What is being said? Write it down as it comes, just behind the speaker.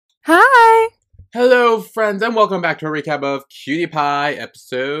Hi! Hello, friends, and welcome back to a recap of Cutie Pie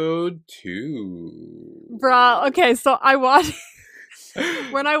episode 2. Bruh, okay, so I watched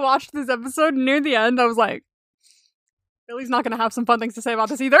when I watched this episode near the end, I was like, Billy's not gonna have some fun things to say about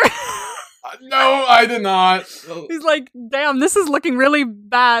this either. No, I did not. He's like, damn, this is looking really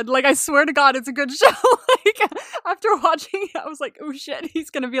bad. Like, I swear to God, it's a good show. Like, after watching it, I was like, oh shit, he's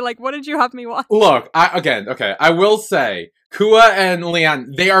gonna be like, what did you have me watch? Look, I will say, Kua and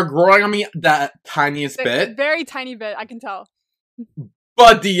Leanne, they are growing on me that tiniest bit. Very tiny bit, I can tell.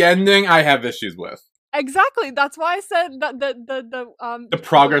 But the ending, I have issues with. Exactly, that's why I said that the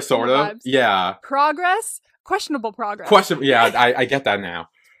progress, sort of. Vibes. Yeah. Progress? Questionable progress. Yeah, I get that now.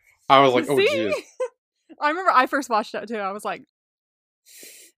 I was like, oh, jeez. I remember I first watched it too. I was like,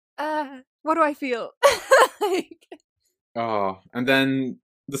 what do I feel? Like, oh, and then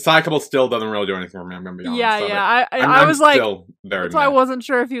the side couple still doesn't really do anything for me, I'm gonna be honest. Yeah. I was like, that's why I wasn't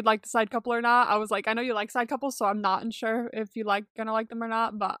sure if you'd like the side couple or not. I was like, I know you like side couples, so I'm not unsure if you gonna like them or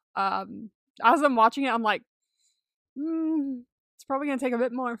not. But as I'm watching it, I'm like, it's probably gonna take a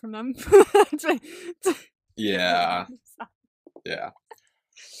bit more from them. Yeah. Yeah.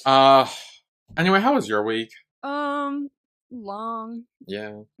 Anyway, how was your week? Long.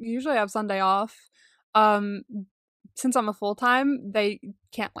 Yeah. Usually I have Sunday off. Since I'm a full-time, they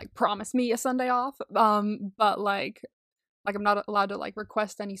can't promise me a Sunday off. But like I'm not allowed to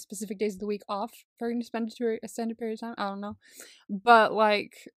request any specific days of the week off for an extended period of time. I don't know. But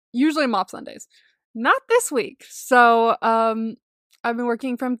usually I'm off Sundays. Not this week. So I've been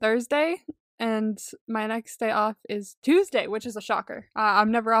working from Thursday. And my next day off is Tuesday, which is a shocker.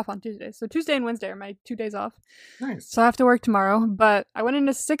 I'm never off on Tuesdays. So Tuesday and Wednesday are my 2 days off. Nice. So I have to work tomorrow. But I went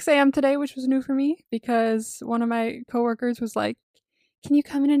into 6 a.m. today, which was new for me because one of my coworkers was like, can you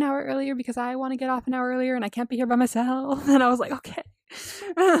come in an hour earlier? Because I want to get off an hour earlier and I can't be here by myself. And I was like, okay.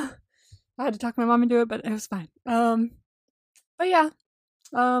 I had to talk to my mom and do it, but it was fine. But yeah.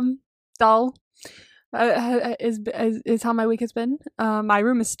 Dull. Is how my week has been. My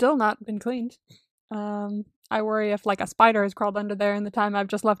room has still not been cleaned. I worry if a spider has crawled under there in the time I've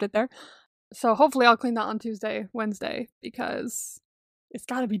just left it there. So hopefully I'll clean that on Tuesday, Wednesday, because it's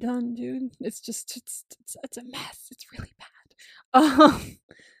gotta be done, dude. It's just it's a mess. It's really bad.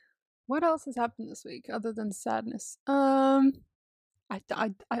 What else has happened this week other than sadness? I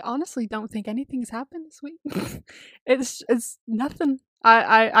honestly don't think anything has happened this week. It's nothing.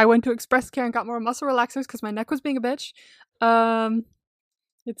 I went to Express Care and got more muscle relaxers because my neck was being a bitch.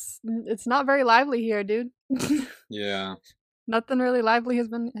 It's not very lively here, dude. Yeah. Nothing really lively has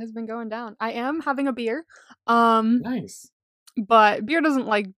been going down. I am having a beer. Nice. But beer doesn't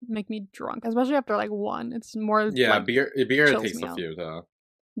make me drunk, especially after one. It's more beer takes a few to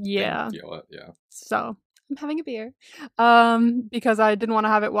feel it. Yeah. So I'm having a beer. Because I didn't want to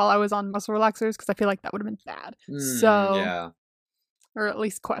have it while I was on muscle relaxers because I feel like that would have been bad. Yeah. Or at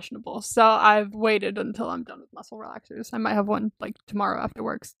least questionable. So I've waited until I'm done with muscle relaxers. I might have one tomorrow after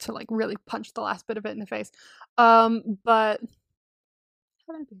work to really punch the last bit of it in the face. But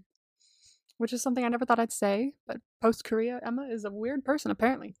which is something I never thought I'd say. But post Korea, Emma is a weird person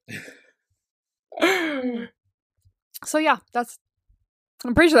apparently. So yeah,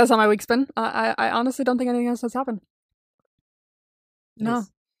 I'm pretty sure that's how my week's been. I honestly don't think anything else has happened. No.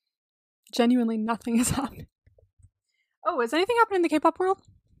 Nice. Genuinely nothing has happened. Oh, is anything happening in the K-pop world?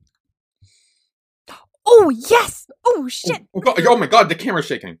 Oh, yes! Oh, shit! Oh my god, the camera's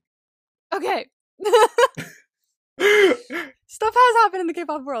shaking. Okay. Stuff has happened in the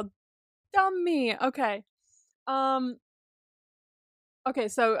K-pop world. Dumb me. Okay. Okay,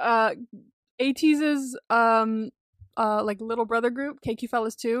 so, ATEEZ's, little brother group, KQ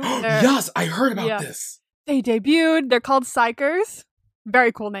Fellas 2. Yes, I heard about this. They debuted. They're called Psychers.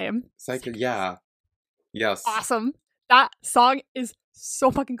 Very cool name. Psycher, yeah. Yes. Awesome. That song is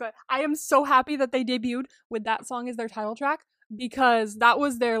so fucking good. I am so happy that they debuted with that song as their title track because that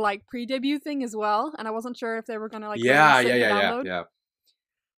was their pre-debut thing as well, and I wasn't sure if they were gonna yeah.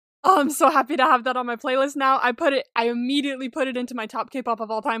 Oh, I'm so happy to have that on my playlist now. I immediately put it into my top K-pop of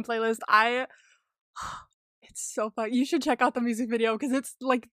all time playlist. It's so fun. You should check out the music video because it's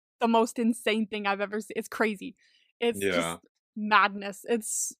the most insane thing I've ever seen. It's crazy. It's just madness.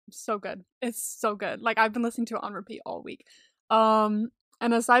 It's so good. It's so good. I've been listening to it on repeat all week. And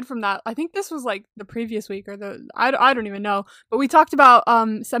aside from that, I think this was the previous week or I don't even know, but we talked about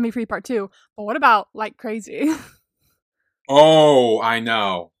Semi Free Part 2. But what about Like Crazy? Oh, I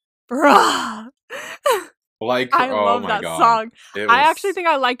know. Bruh. I love that song. I actually think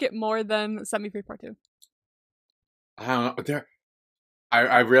I like it more than Semi Free Part 2. I don't know.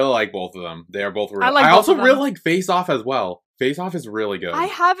 I really like both of them. They are both really. I also really like Face Off as well. Face Off is really good.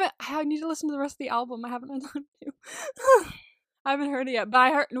 I need to listen to the rest of the album. I haven't had time to. I haven't heard it yet, but I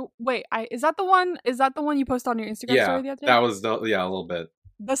heard. No, wait, is that the one? Is that the one you posted on your Instagram story the other day? That was a little bit.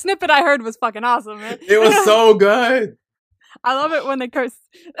 The snippet I heard was fucking awesome, man. It was so good. I love it when they curse.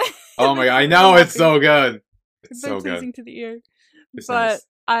 Oh my god, I know it's so good. It's so good. Pleasing to the ear. It's but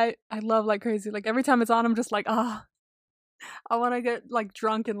nice. I love like crazy. Like every time it's on, I'm just like, I want to get like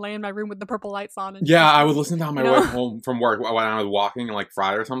drunk and lay in my room with the purple lights on. And yeah, I was listening to it on my way home from work when I was walking like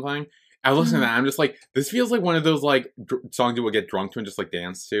Friday or something. I was listening to that. I'm just like, this feels like one of those like songs you would get drunk to and just like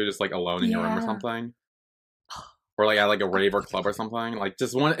dance to, just like alone in your room or something. Or like at like a rave or club or something. Like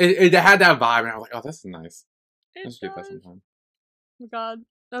just one. It had that vibe, and I was like, oh, this is nice. Let's do that sometime. Oh my god,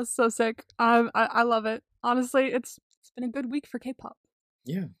 that's so sick. I love it. Honestly, it's been a good week for K-pop.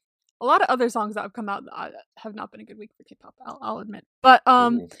 Yeah. A lot of other songs that have come out have not been a good week for K-pop. I'll admit. But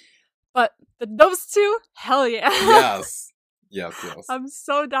those two, hell yeah. Yes. I'm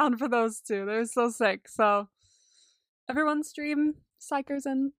so down for those two. They're so sick. So everyone stream Psychers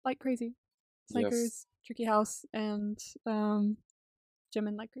and Like Crazy. Psychers, Tricky House, and Jimin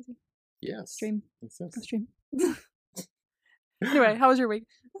Like Crazy. Yes. Stream. Yes. Stream. Anyway, how was your week?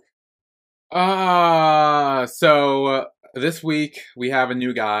 So this week we have a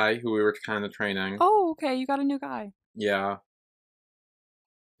new guy who we were kind of training. Oh, okay. You got a new guy. Yeah.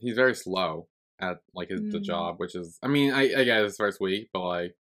 He's very slow at like the job, which is, I mean, I guess it's first week, but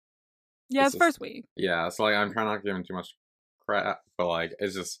like. Yeah, it's first week. Yeah, so like I'm trying not to give him too much crap, but like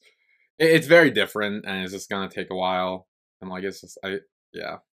it's just, it's very different, and it's just gonna take a while, and like it's just So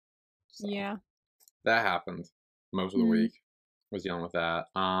yeah. That happened most of the week. Was dealing with that.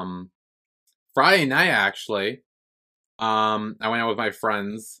 Friday night actually, I went out with my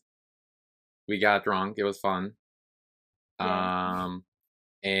friends. We got drunk. It was fun. Yeah.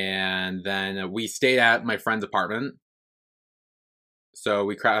 And then we stayed at my friend's apartment. So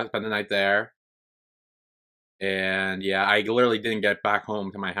we spent the night there. And yeah, I literally didn't get back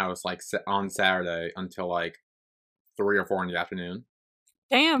home to my house like on Saturday until like 3 or 4 in the afternoon.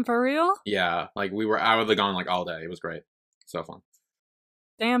 Damn, for real? Yeah, like we were out of the gone like all day. It was great. So fun.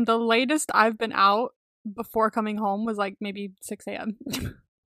 Damn, the latest I've been out before coming home was like maybe 6 a.m.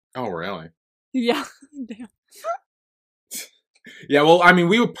 Oh, really? Yeah. Damn. Yeah, well, I mean,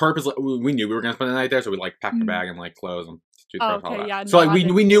 we would purposely, we knew we were going to spend the night there, so we like packed a bag and like clothes and toothbrush, all that. Yeah, so like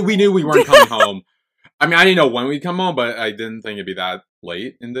we knew we weren't coming home. I mean, I didn't know when we'd come home, but I didn't think it'd be that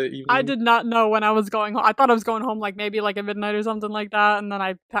late in the evening. I did not know when I was going home. I thought I was going home like maybe like at midnight or something like that, and then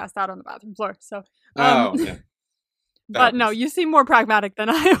I passed out on the bathroom floor. So, yeah. But no, you seem more pragmatic than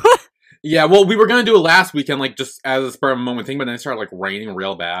I was. Yeah, well, we were gonna do it last weekend, like just as a spur of a moment thing, but then it started like raining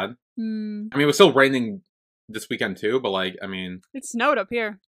real bad. I mean, it was still raining this weekend too, but like, I mean, it snowed up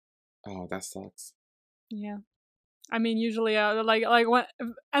here. Oh, that sucks. Yeah. I mean, usually, like when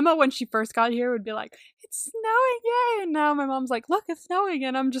Emma, when she first got here, would be like, "It's snowing, yay!" And now my mom's like, "Look, it's snowing,"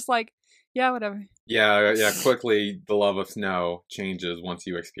 and I'm just like, "Yeah, whatever." Yeah. Quickly, the love of snow changes once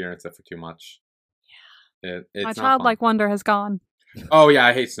you experience it for too much. Yeah, it's my childlike wonder has gone. Oh yeah,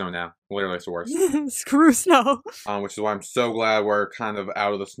 I hate snow now. Literally, it's the worst. Screw snow. Which is why I'm so glad we're kind of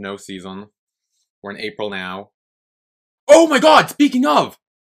out of the snow season. We're in April now. Oh my god! Speaking of.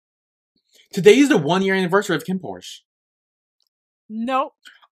 Today is the 1-year anniversary of Kim Porsche. Nope.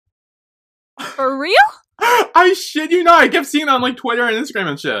 For real? I shit you not. I kept seeing it on like Twitter and Instagram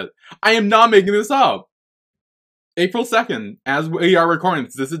and shit. I am not making this up. April 2nd, as we are recording,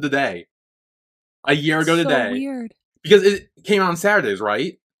 this is the day. A year ago today. So weird. Because it came out on Saturdays,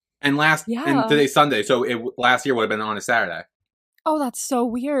 right? And yeah. Today's Sunday, so last year would have been on a Saturday. Oh, that's so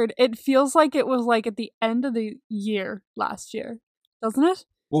weird. It feels like it was like at the end of the year last year, doesn't it?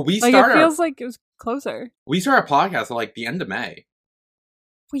 Well, it feels like it was closer. We started a podcast at like the end of May.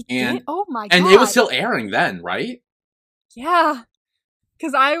 We did? Oh my god. And it was still airing then, right? Yeah.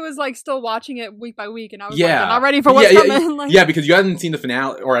 Because I was like still watching it week by week, and I was like, I'm not ready for what's coming. Like, yeah, because you hadn't seen the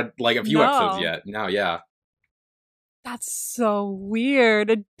finale or like a few episodes yet. No, yeah. That's so weird.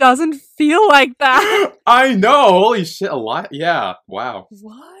 It doesn't feel like that. I know. Holy shit. A lot. Yeah. Wow.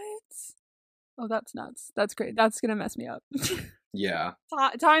 What? Oh, that's nuts. That's great. That's going to mess me up. Yeah.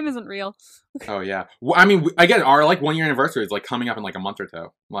 Time isn't real. Oh, yeah. Well, I mean, again, our like 1-year anniversary is like coming up in like a month or two.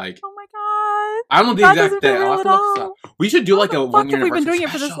 Like, oh my god. I don't know the exact day. I'll have to look this up. We should do like a 1-year anniversary. We've been doing it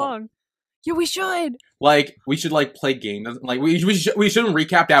for this long. Yeah, we should. Like, we should like play games. Like, we shouldn't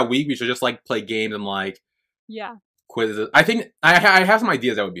recap that week. We should just like play games and like quizzes. I think I have some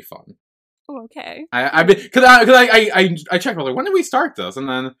ideas that would be fun. Oh, okay. I checked. I was like, when did we start this? And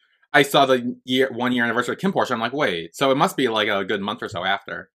then I saw the 1-year anniversary of Kim Porsche. I'm like, wait, so it must be like a good month or so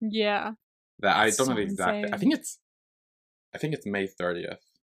after. Yeah. That I don't know the exact. I think it's I think it's May 30th.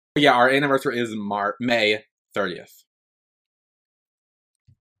 But yeah, our anniversary is May 30th.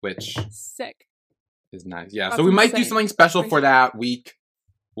 Which sick. Is nice. Yeah, That's so we might do insane. something special for that week.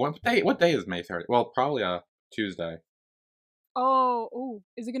 What day is May 30th? Well, probably a Tuesday. Oh,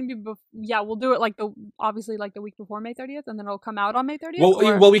 is it gonna be? Yeah, we'll do it like obviously like the week before May 30th, and then it'll come out on May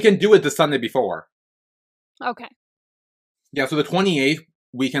 30th. Well, we can do it the Sunday before. Okay. Yeah, so the 28th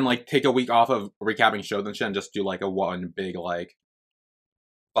we can like take a week off of recapping shows and shit, and just do like a one big like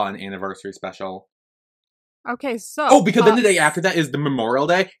fun anniversary special. Okay, so because then the day after that is the Memorial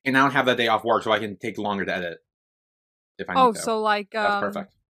Day, and I don't have that day off work, so I can take longer to edit if I need to. So like that's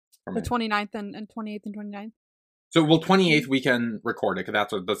perfect. The 29th and 28th and 29th. So, 28th we can record it, because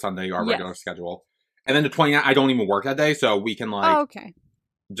that's the Sunday, our regular schedule. And then the 29th, I don't even work that day, so we can, like... Oh, okay.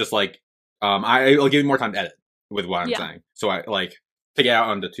 Just, like, I'll give you more time to edit with what I'm saying. So, I, like, to get out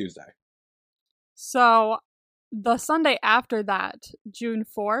on the Tuesday. So, the Sunday after that, June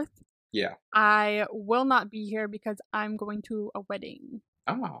 4th... Yeah. I will not be here because I'm going to a wedding.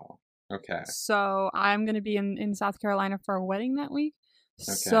 Oh, okay. So, I'm going to be in South Carolina for a wedding that week.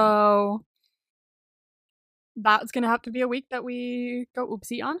 Okay. So... that's gonna have to be a week that we go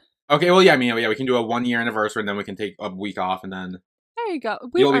oopsie on. Okay, well, yeah, I mean, we can do a 1 year anniversary, and then we can take a week off, and then... There you go.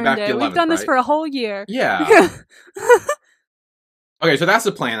 You'll be back it. 11th, We've done this for a whole year. Yeah. Okay, so that's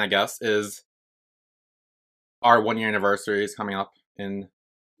the plan, I guess, is our 1 year anniversary is coming up in...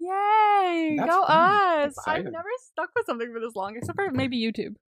 Yay! That's go fun. Us! Excited. I've never stuck with something for this long, except for maybe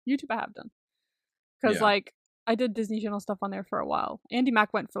YouTube. YouTube I have done. Because, like, I did Disney Channel stuff on there for a while. Andy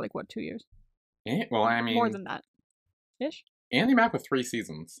Mack went for, like, 2 years? Well, I mean... more than that. Ish? Andy Mack with 3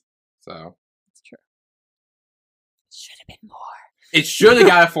 seasons, so... That's true. It should have been more. It should have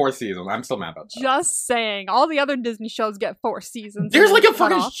got a 4th season. I'm still mad about that. Just saying. All the other Disney shows get 4 seasons. There's like a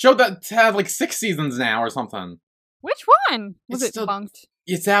fucking show that had like 6 seasons now or something. Which one? Was it Bunked?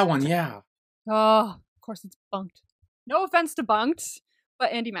 It's that one, yeah. Oh, of course it's Bunked. No offense to Bunked,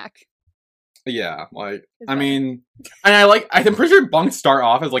 but Andy Mack. Yeah, like, I mean, and I'm pretty sure Bunked start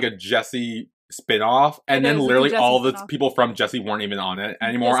off as like a Jesse spin-off, and then literally all the people from Jesse weren't even on it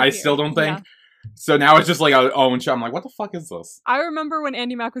anymore. I still don't think. Yeah. So now it's just like a own show. I'm like, what the fuck is this? I remember when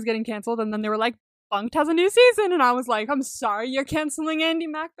Andy Mack was getting canceled, and then they were like, Bunked has a new season, and I was like, I'm sorry you're canceling Andy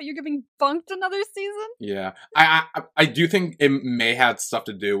Mack, but you're giving Bunked another season? Yeah. I do think it may have stuff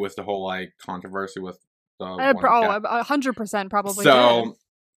to do with the whole like controversy with the 100% probably. So did.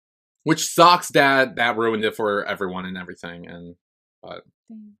 Which sucks that ruined it for everyone and everything, but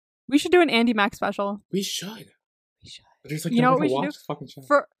we should do an Andy Mack special. We should. But there's like, you know what we should do? Fucking show.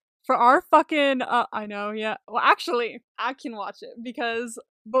 For our fucking, I know, yeah. Well, actually, I can watch it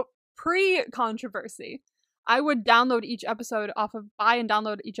but pre-controversy, I would buy and download each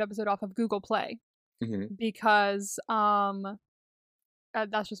episode off of Google Play. Mm-hmm. Because,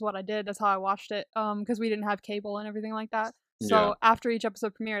 that's just what I did. That's how I watched it. Because we didn't have cable and everything like that. So after each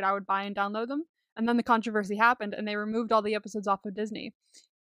episode premiered, I would buy and download them. And then the controversy happened, and they removed all the episodes off of Disney.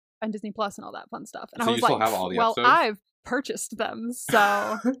 And Disney Plus and all that fun stuff. And so I was like, episodes? I've purchased them,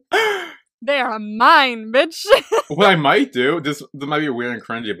 so they are mine, bitch. What I might do, this might be weird and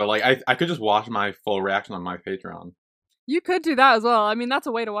cringy, but like I could just watch my full reaction on my Patreon. You could do that as well. I mean, that's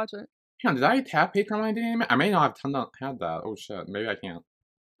a way to watch it. Hang on, did I tap Patreon when I did anime? I may not have had that. Oh shit, maybe I can't.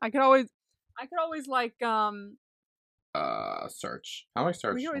 I could always like search. How do I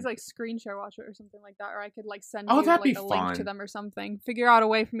search? We could always like screen share watch it or something like that, or I could like send you like a link to them or something. Figure out a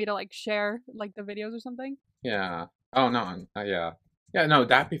way for me to like share like the videos or something. Yeah. Oh no. Yeah. Yeah. No,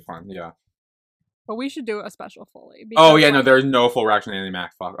 that'd be fun. Yeah. But we should do a special fully. Oh yeah, no, there's no full reaction to Andy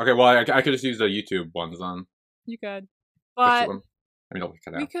Mack. Fuck. Okay, well I could just use the YouTube ones then. You could, but we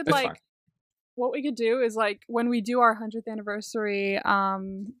could it's like. Fine. What we could do is like when we do our 100th anniversary, not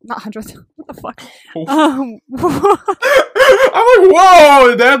 100th. What the fuck? I'm like,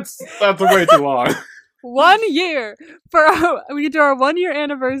 whoa, that's way too long. 1 year we could do our 1 year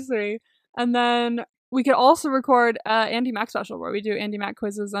anniversary, and then we could also record Andy Mack special where we do Andy Mack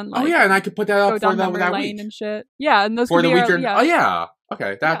quizzes and like. Oh yeah, and I could put that up for that week and shit. Yeah, and those for the weekend. Oh yeah,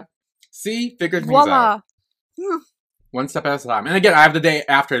 okay. See, figured things out. One step at a time, and again, I have the day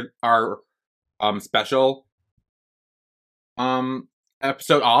after our special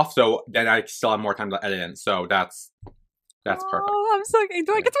episode off, so then I still have more time to edit in, so that's perfect. Oh, I'm so excited.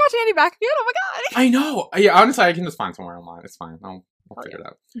 Do I get to watch Andy Mack again? Oh my god! I know. Yeah, honestly, I can just find somewhere online. It's fine. I'll figure it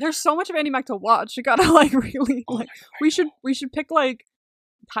out. There's so much of Andy Mack to watch. You gotta like really like. We should pick like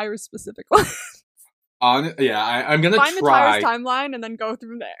Tyra's specific ones. Yeah, I'm gonna find try the Tyra's timeline and then go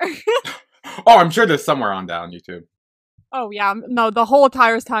through there. Oh, I'm sure there's somewhere on YouTube. Oh yeah, no, the whole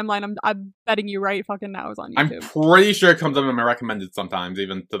Tyrus timeline. I'm betting you right fucking now is on YouTube. I'm pretty sure it comes up in my recommended sometimes,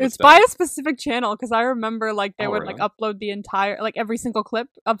 even to this It's day. by a specific channel because I remember like they would really? like upload the entire like every single clip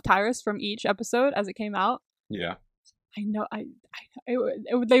of Tyrus from each episode as it came out. Yeah. I know. They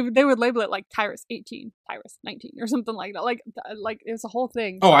would label it like Tyrus 18, Tyrus 19, or something like that. Like it was a whole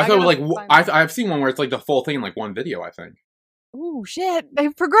thing. Oh, So I thought gotta I've seen one where it's like the full thing in like one video. I think. Oh shit!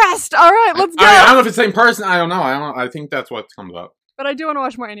 They've progressed. All right, let's go. I don't know if it's the same person. I don't know. I think that's what comes up. But I do want to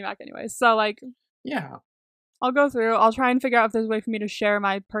watch more Animac anyways. So like, yeah, I'll go through. I'll try and figure out if there's a way for me to share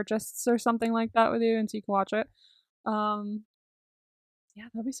my purchases or something like that with you, and so you can watch it. Yeah,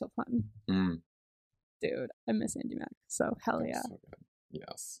 that'd be so fun. Dude, I miss Animac. So hell yeah. So good.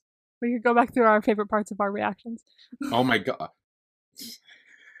 Yes. We could go back through our favorite parts of our reactions. Oh my god.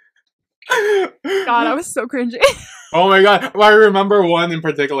 God, I was so cringy. Oh my god! Well, I remember one in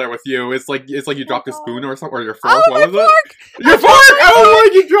particular with you. It's like you dropped a spoon or something, or your fork. Oh, what was fork! it? Your fork! Oh,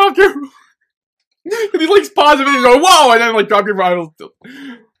 like you dropped your. And you like pause it and you go whoa, and then like drop your bottle.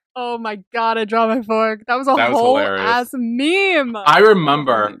 Oh my god! I dropped my fork. That was a whole ass meme. I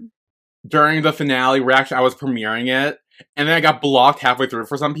remember during the finale reaction, I was premiering it, and then I got blocked halfway through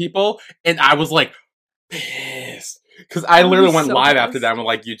for some people, and I was like pissed. Because I literally went live after that and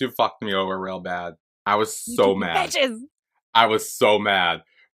like, YouTube fucked me over real bad. I was so mad. Bitches. I was so mad.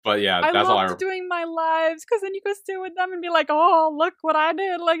 But yeah, that's all I remember. Doing my lives because then you could sit with them and be like, oh, look what I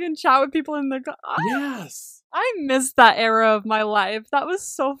did. Like, and chat with people in the... Yes. I missed that era of my life. That was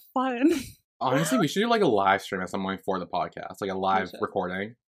so fun. Honestly, we should do like a live stream at some point for the podcast. Like a live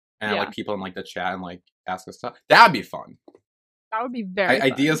recording. And like people in like the chat and like ask us stuff. That'd be fun. That would be very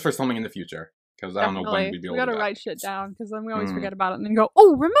fun. Ideas for something in the future. Because I don't know when we'd be able to do that. We gotta write shit down, because then we always forget about it and then go,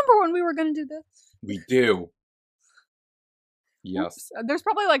 oh, remember when we were gonna do this? We do. Yes. Oops. There's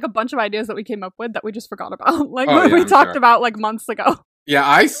probably like a bunch of ideas that we came up with that we just forgot about. Like we talked about like months ago. Yeah,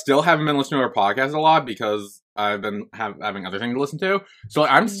 I still haven't been listening to our podcast a lot because I've been having other things to listen to. So like,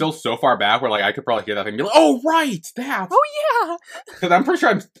 I'm still so far back where like I could probably hear that thing and be like, oh right, that. Oh yeah. Because I'm pretty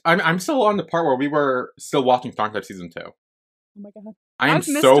sure I'm still on the part where we were still watching Star Trek season 2. Oh my god. I've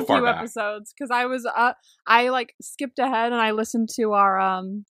missed so far back. Episodes because I was I like skipped ahead and I listened to our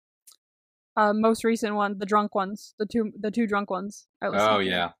most recent one, the drunk ones, the two drunk ones. Oh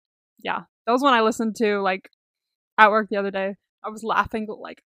yeah. Yeah. Those one I listened to like at work the other day. I was laughing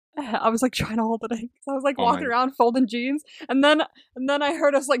like I was like trying to hold it in. I was like walking around folding jeans and then I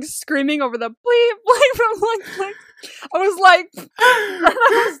heard us like screaming over the bleep bleep from like I was like and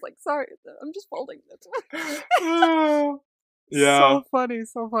I was like sorry, I'm just folding this. Yeah.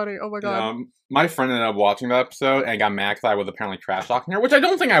 So funny. Oh my god. My friend ended up watching the episode and got mad because I was apparently trash talking her, which I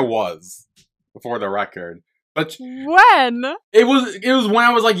don't think I was, for the record. But when? It was when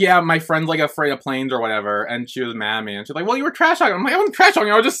I was like, yeah, my friend's like afraid of planes or whatever, and she was mad at me, and she's like, well, you were trash talking. I'm like, I wasn't trash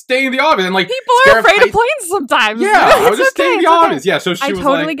talking, I was just staying in the office and like people are afraid of planes sometimes. Yeah, I was just staying in the office. Yeah, so she was I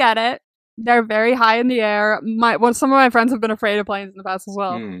totally get it. They're very high in the air. Some of my friends have been afraid of planes in the past as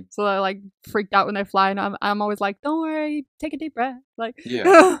well. So they're like freaked out when they fly. And I'm always like, don't worry, take a deep breath. Like,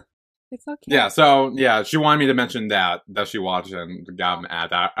 yeah, it's okay. Yeah. So yeah, she wanted me to mention that she watched and got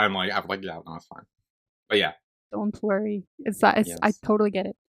mad. I'm like, yeah, no, it's fine. But yeah, don't worry. Yes. I totally get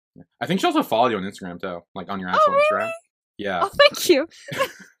it. I think she also followed you on Instagram too, like on your actual Instagram. Yeah. Oh, thank you.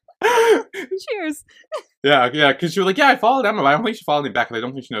 Cheers. Yeah, because she was like, yeah, I followed Emma, but I don't think she followed me back because I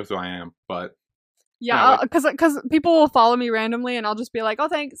don't think she knows who I am. But yeah, because people will follow me randomly, and I'll just be like, oh,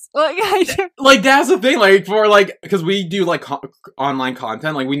 thanks. Like that's the thing, like for like because we do like online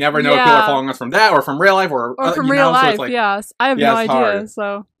content, like we never know if people are following us from that or from real life or from real life. So like, yes, I have no idea. Hard.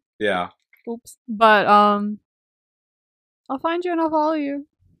 So yeah. Oops. But I'll find you and I'll follow you.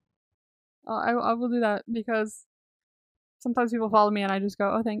 I will do that because sometimes people follow me and I just go,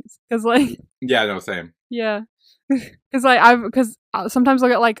 oh, thanks. Because, like... Yeah, no, same. Yeah. Because sometimes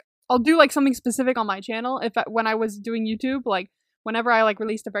I'll do, like, something specific on my channel. When I was doing YouTube, like, whenever I, like,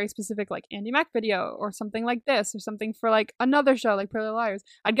 released a very specific, like, Andy Mac video or something like this or something for, like, another show, like Pretty Little Liars,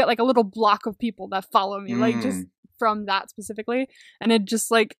 I'd get, like, a little block of people that follow me, like, just from that specifically. And it just,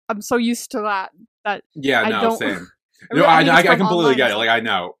 like, I'm so used to that yeah, no, same. No, I completely get it. Like, I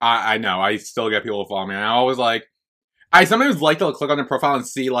know. I still get people to follow me. And I always, like... I sometimes like to click on their profile and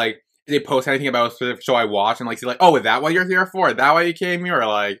see, like, if they post anything about a specific show I watch and, like, see, like, oh, is that what you're here for? Is that why you came here? Or,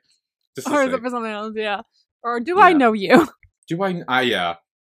 like, just or is it for something else? Yeah. Or do I know you? Yeah.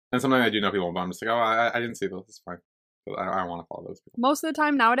 And sometimes I do know people, but I'm just like, oh, I didn't see those. It's fine. But I don't want to follow those people. Most of the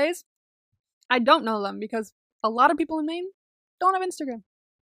time nowadays, I don't know them because a lot of people in Maine don't have Instagram.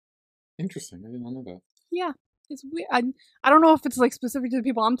 Interesting. I did not know that. Yeah. It's weird. I don't know if it's like specific to the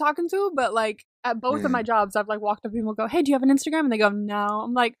people I'm talking to, but like at both of my jobs, I've like walked up to people and go, "Hey, do you have an Instagram?" And they go, "No."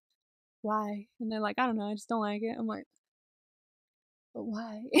 I'm like, "Why?" And they're like, "I don't know. I just don't like it." I'm like, "But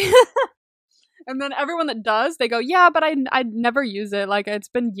why?" And then everyone that does, they go, "Yeah, but I'd never use it. Like it's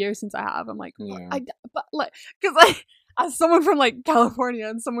been years since I have." I'm like, but like, because like as someone from like California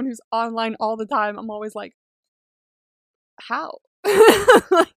and someone who's online all the time, I'm always like, how?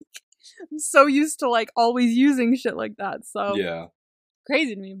 Like, I'm so used to like always using shit like that. So yeah,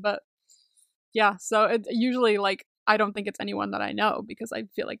 crazy to me. But yeah, so it's usually like I don't think it's anyone that I know because I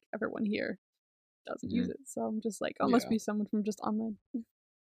feel like everyone here doesn't use it. So I'm just like, oh, it must be someone from just online.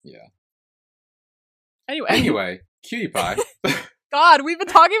 Yeah. Anyway, Cutie Pie. God, we've been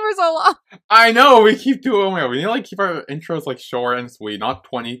talking for so long. I know, we keep doing. Oh my god, we need to like keep our intros like short and sweet, not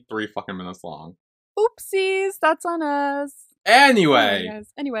 23 fucking minutes long. Oopsies, that's on us. Anyway,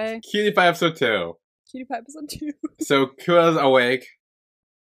 Cutie Pie episode 2. Cutie Pie episode 2. So Kua's awake.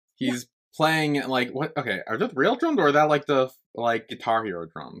 He's playing like what? Okay, are those real drums or are that like the like Guitar Hero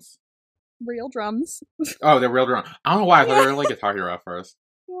drums? Real drums. Oh, they're real drums. I don't know why I thought they were like Guitar Hero at first.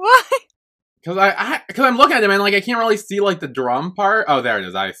 Why? Because I'm looking at them and like I can't really see like the drum part. Oh, there it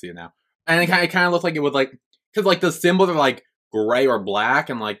is. I see it now. And it kind of looks like it would like because like the symbols are like gray or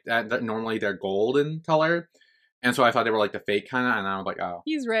black and like that normally they're golden color. And so I thought they were like the fake kind of, and I was like, oh.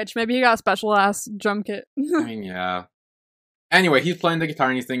 He's rich. Maybe he got a special ass drum kit. I mean, yeah. Anyway, he's playing the guitar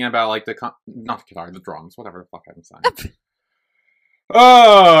and he's thinking about like not the guitar, the drums, whatever the fuck I'm saying.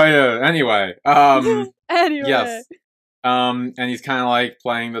 Oh yeah. Anyway, anyway, yes. And he's kind of like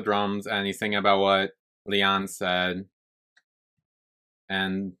playing the drums and he's thinking about what Leon said,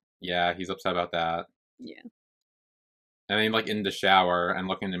 and yeah, he's upset about that. Yeah. And then like in the shower and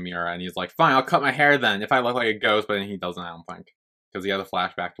looking in the mirror and he's like, fine, I'll cut my hair then if I look like a ghost, but then he doesn't, I don't think. Because he has a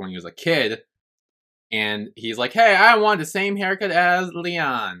flashback to when he was a kid. And he's like, hey, I want the same haircut as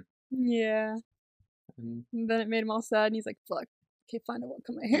Leon. Yeah. And then it made him all sad and he's like, fuck, can't find out what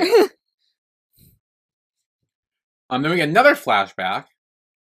cut my hair. Then we get another flashback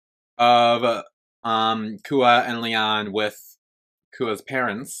of Kua and Leon with Kua's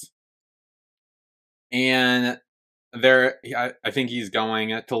parents. And I think he's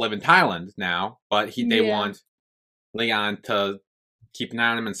going to live in Thailand now, but they want Leon to keep an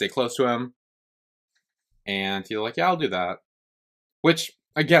eye on him and stay close to him. And he's like, yeah, I'll do that. Which,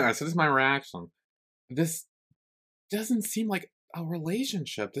 again, I said this is my reaction. This doesn't seem like a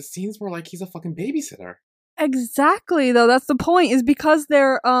relationship. This seems more like he's a fucking babysitter. Exactly, though. That's the point, is because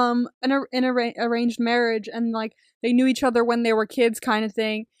they're in arranged marriage and like they knew each other when they were kids kind of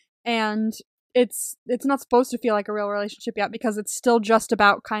thing, and it's not supposed to feel like a real relationship yet because it's still just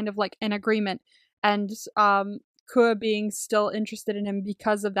about kind of like an agreement, and Kua being still interested in him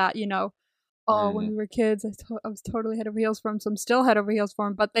because of that, you know. Oh, when we were kids, I was totally head over heels for him, so I'm still head over heels for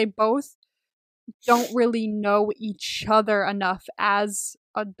him, but they both don't really know each other enough as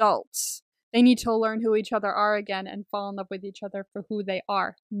adults. They need to learn who each other are again and fall in love with each other for who they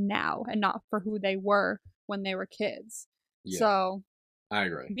are now and not for who they were when they were kids. Yeah, so I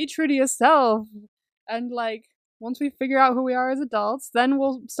agree. Be true to yourself. And like, once we figure out who we are as adults, then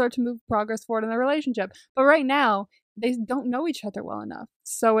we'll start to move progress forward in the relationship. But right now, they don't know each other well enough.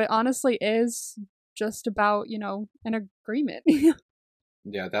 So it honestly is just about, you know, an agreement.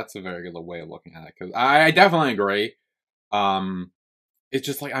 Yeah, that's a very good way of looking at it. Because I definitely agree. It's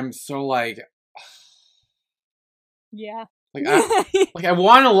just like I'm so like, yeah, like I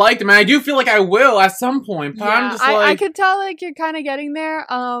want to like them, and I do feel like I will at some point. But I'm just like, I could tell like you're kind of getting there.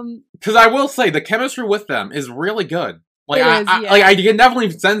 Because I will say the chemistry with them is really good. Like I can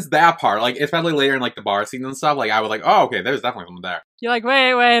definitely sense that part. Like especially later in like the bar scene and stuff. Like I was like, oh okay, there's definitely something there. You're like,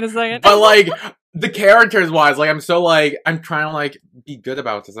 wait a second. But like the characters wise, like I'm trying to like be good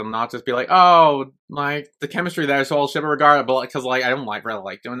about this and not just be like, oh, like the chemistry there, so I'll ship it regardless. But because like I don't really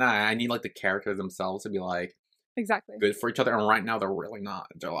like doing that. I need like the characters themselves to be like exactly good for each other. And right now they're really not.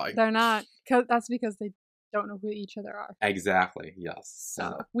 They're not. Cause that's because they don't know who each other are. Exactly. Yes.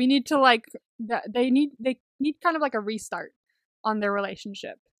 So we need to like they need kind of like a restart on their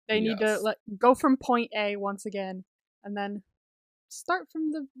relationship. They need to go from point A once again and then start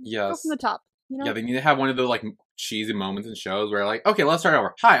from the go from the top. You know? Yeah, they need to have one of those like cheesy moments in shows where like, okay, let's start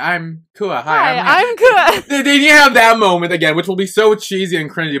over. Hi, I'm Kua. Hi, I'm Kua. They need to have that moment again, which will be so cheesy and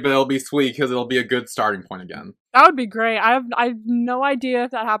cringy, but it'll be sweet because it'll be a good starting point again. That would be great. I have no idea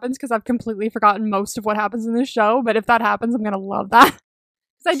if that happens because I've completely forgotten most of what happens in this show. But if that happens, I'm gonna love that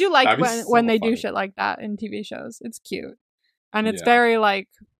because I do like when they do shit like that in TV shows. It's cute and it's very like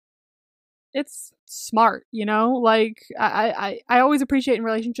it's smart, you know? Like, I always appreciate in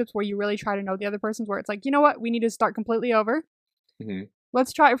relationships where you really try to know the other person's, where it's like, you know what? We need to start completely over. Mm-hmm.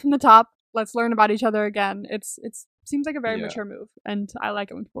 Let's try it from the top. Let's learn about each other again. It's seems like a very Yeah. mature move, and I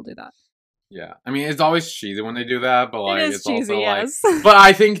like it when people do that. Yeah, I mean, it's always cheesy when they do that, but like, It is it's cheesy, also like, yes. but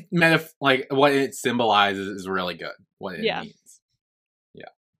I think like what it symbolizes is really good. What it Yeah. means. Yeah.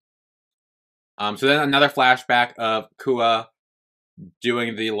 So then another flashback of Kua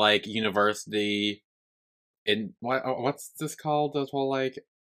doing the like university in what's this called? The whole like,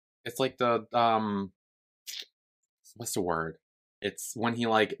 it's like the what's the word? It's when he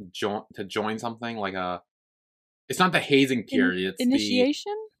like join something like a. It's not the hazing period. It's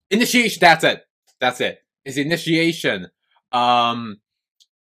initiation. The initiation. That's it. That's it. It's the initiation.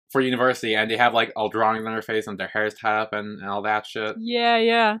 For university, and they have like all drawings on their face and their hair's tied up and all that shit. Yeah,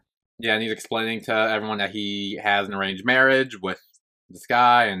 yeah. Yeah, and he's explaining to everyone that he has an arranged marriage with this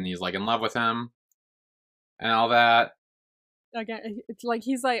guy, and he's like in love with him, and all that. Again, it's like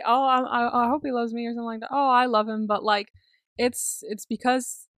he's like, oh, I hope he loves me or something like that. Oh, I love him, but like, it's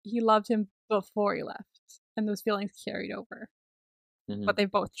because he loved him before he left, and those feelings carried over. Mm-hmm. But they've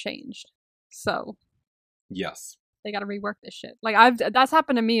both changed, so yes, they got to rework this shit. Like that's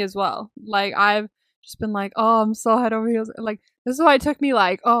happened to me as well. Like I've just been like, oh, I'm so head over heels. Like this is why it took me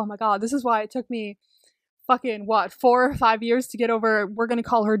like, oh my god, this is why it took me fucking what 4 or 5 years to get over. We're gonna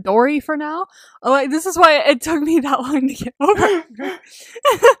call her Dory for now. Like this is why it took me that long to get over her.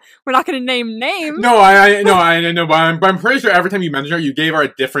 We're not gonna name names. No, I know, but I'm pretty sure every time you mention her, you gave her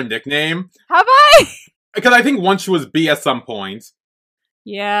a different nickname. Have I? Because I think once she was B at some point.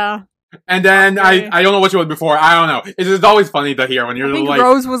 Yeah. And then okay. I don't know what she was before. I don't know. It's just always funny to hear when you're I think like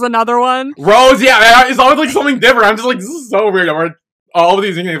Rose was another one. Rose, yeah, it's always like something different. I'm just like, this is so weird. We're all of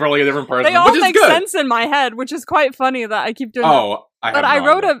these nicknames are like a different person. They all which make is good. sense in my head, which is quite funny that I keep doing. Oh, but I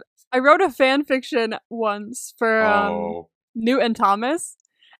wrote a fan fiction once for Newt and Thomas,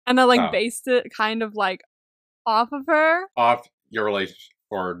 and I like based it kind of like off of her, off your relationship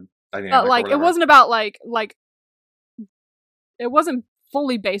or dynamic. But like, it wasn't about like it wasn't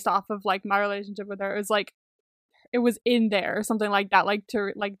fully based off of like my relationship with her. It was like it was in there or something like that. Like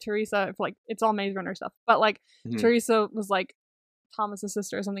Teresa, if, like it's all Maze Runner stuff, but like Teresa was like Thomas's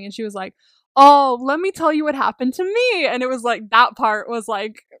sister or something, and she was like, "Oh, let me tell you what happened to me," and it was like that part was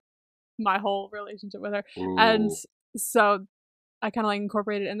like my whole relationship with her. Ooh. And so I kind of like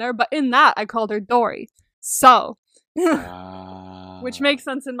incorporated it in there, but in that I called her Dory. So, which makes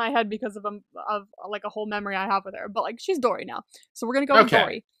sense in my head because of like a whole memory I have with her. But like she's Dory now, so we're gonna go with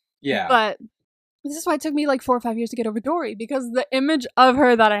Dory. Yeah. But this is why it took me like 4 or 5 years to get over Dory, because the image of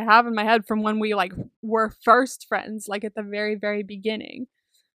her that I have in my head from when we like were first friends, like at the very, very beginning,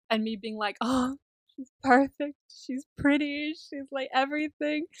 and me being like, oh, she's perfect, she's pretty, she's like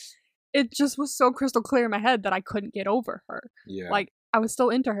everything. It just was so crystal clear in my head that I couldn't get over her. Yeah. Like I was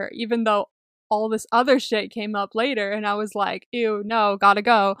still into her, even though all this other shit came up later, and I was like, ew, no, gotta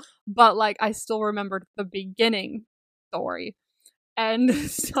go. But like I still remembered the beginning story, and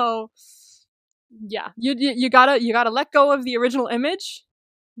so. Yeah, you gotta let go of the original image,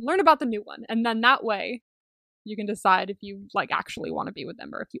 learn about the new one, and then that way you can decide if you like actually want to be with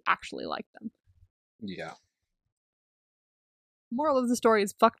them or if you actually like them. Yeah. Moral of the story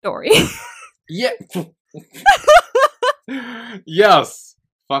is fuck Dory. Yeah. Yes.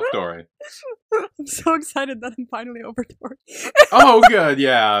 Fuck Dory. I'm so excited that I'm finally over Dory. Oh, good.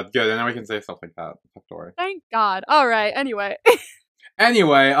 Yeah, good. And then we can say stuff like that. Fuck Dory. Thank God. All right. Anyway.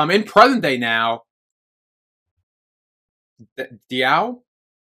 Anyway, in present day now, Diao?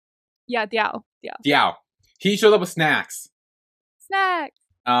 Yeah, Diao. Diao. He showed up with snacks. Snacks!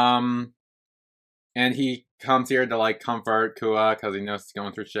 And he comes here to, like, comfort Kua because he knows he's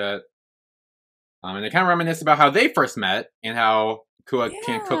going through shit. And they kind of reminisce about how they first met and how Kua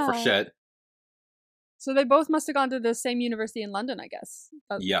can't cook for shit. So they both must have gone to the same university in London, I guess.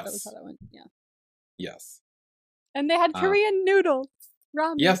 Yes. That was how that went, yeah. Yes. And they had Korean noodles.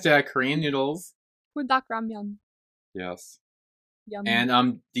 Ramen. Yes, they had Korean noodles. Budak ramyeon. Yes. Yum.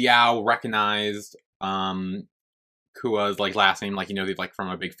 And Diao recognized Kua's like last name, like he knows he's like from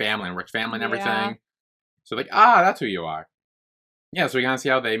a big family and rich family and everything. Yeah. So like, that's who you are. Yeah, so we gotta see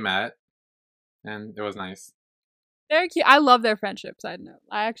how they met. And it was nice. They're cute. I love their friendship, side note.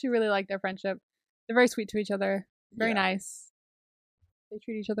 I actually really like their friendship. They're very sweet to each other. Very nice. They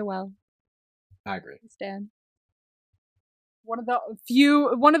treat each other well. I agree. Stan. One of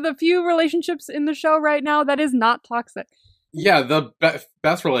the few relationships in the show right now that is not toxic. Yeah, the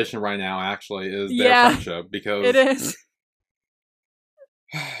best relation right now actually is their friendship, because it is.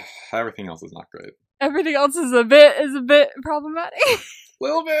 Everything else is not great. Everything else is a bit problematic.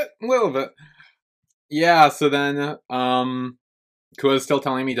 Little bit. Yeah, so then, Kua's still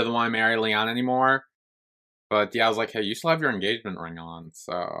telling me he doesn't want to marry Leon anymore. But yeah, I was like, hey, you still have your engagement ring on,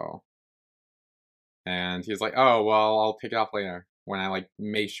 so... And he's like, oh, well, I'll take it off later. When I, like,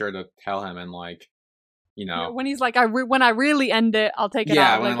 made sure to tell him and, like, you know... Yeah, when he's like, when I really end it, I'll take it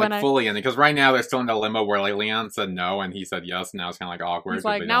off. Yeah, when I fully end it. Because right now they're still in the limbo where, like, Leon said no and he said yes, and now it's kind of, like, awkward. He's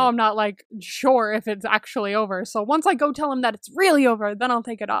like, now I'm not, like, sure if it's actually over. So once I go tell him that it's really over, then I'll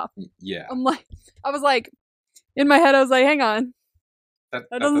take it off. Yeah. I was like, in my head, I was like, hang on. That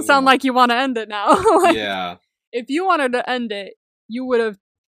doesn't sound like you want to end it now. Like, yeah. If you wanted to end it, you would have,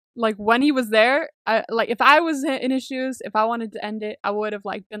 like, when he was there, if I was in his shoes, if I wanted to end it, I would have,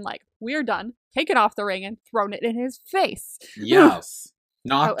 like, been like, we're done, taken off the ring and thrown it in his face. Yes.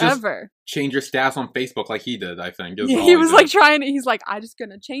 Not However, just change your status on Facebook like he did, I think. Yeah, he was, like, he's like, I'm just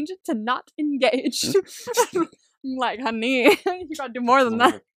gonna change it to not engaged. I'm like, honey, you gotta do more than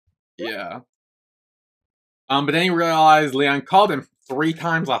that. Yeah. But then he realized Leon called him 3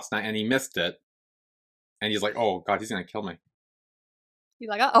 times last night and he missed it. And he's like, oh, God, he's gonna kill me. He's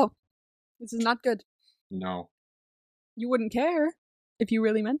like, uh-oh, this is not good. No. You wouldn't care if you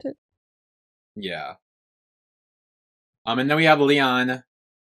really meant it. Yeah. And then we have Leon,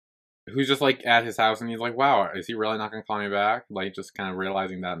 who's just, like, at his house, and he's like, wow, is he really not gonna call me back? Like, just kind of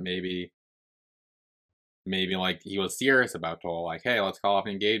realizing that maybe, like, he was serious about the whole, like, hey, let's call off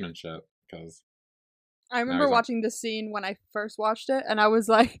the engagement shit, because... I remember watching this scene when I first watched it, and I was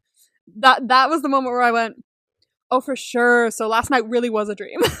like, that was the moment where I went, oh, for sure, so last night really was a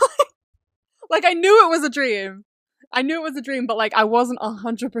dream. Like, I knew it was a dream. But, like, I wasn't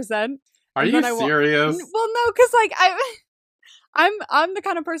 100%. Are you serious? Well, no, because, like, I'm the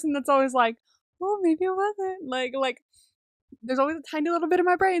kind of person that's always like, oh, maybe it wasn't. Like, there's always a tiny little bit of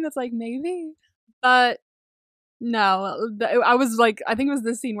my brain that's like, maybe. But, no, I was like, I think it was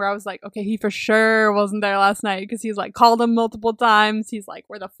this scene where I was like, okay, he for sure wasn't there last night, because he's, like, called him multiple times. He's like,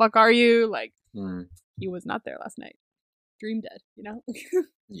 where the fuck are you? Like, he was not there last night. Dream dead, you know?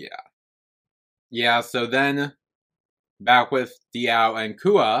 Yeah. Yeah, so then, back with Diao and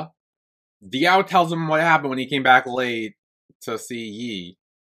Kua, Diao tells him what happened when he came back late to see Yi.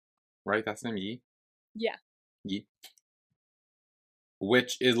 Right? That's his name, Yi? Yeah. Yi.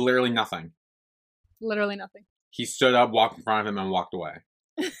 Which is literally nothing. Literally nothing. He stood up, walked in front of him, and walked away.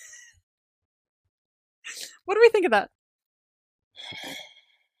 What do we think of that?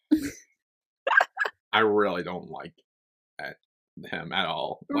 I really don't like him at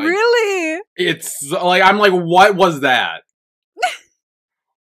all. Like, really? It's like, I'm like, what was that?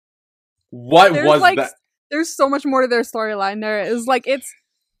 What was that? There's so much more to their storyline. There is, like,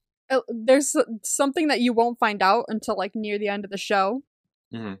 there's something that you won't find out until, like, near the end of the show.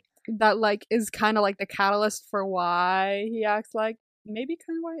 Mm-hmm. That, like, is kind of like the catalyst for why he acts like, maybe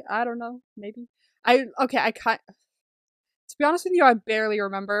kind of why, I don't know, maybe. To be honest with you, I barely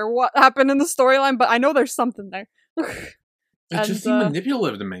remember what happened in the storyline, but I know there's something there. It just seemed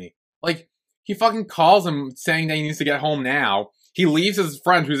manipulative to me. Like, he fucking calls him saying that he needs to get home now. He leaves his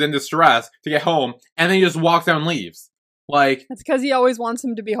friend who's in distress to get home, and then he just walks out and leaves. Like... That's because he always wants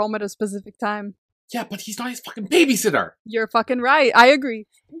him to be home at a specific time. Yeah, but he's not his fucking babysitter! You're fucking right. I agree.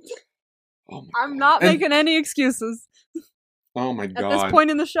 Oh my I'm not making any excuses. Oh my god. At this point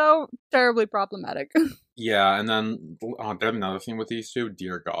in the show, terribly problematic. Yeah, and then there's another scene with these two.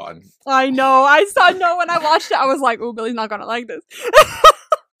 Dear God. I know. I saw no when I watched it. I was like, "Oh, Billy's not gonna like this."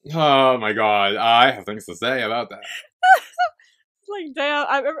 Oh my god, I have things to say about that. Like, damn.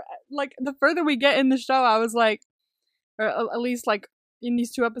 Like, the further we get in the show, I was like, or at least like in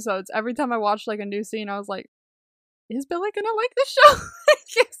these 2 episodes, every time I watched like a new scene, I was like, "Is Billy gonna like this show?"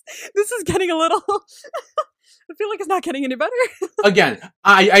 This is getting a little. I feel like it's not getting any better. Again,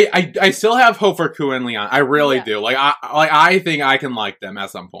 I still have hope for Kua and Leon. I really do. Like I think I can like them at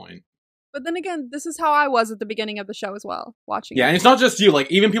some point. But then again, this is how I was at the beginning of the show as well, watching. Yeah, and it's not just you.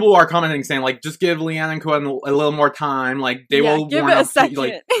 Like, even people who are commenting saying, like, just give Leon and Kua a little more time. Like, they will give it a second.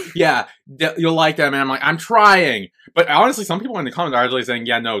 Like, yeah, you'll like them. And I'm like, I'm trying. But honestly, some people in the comments are actually saying,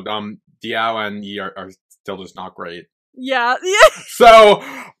 yeah, no, Diao and Yi are still just not great. Yeah. So,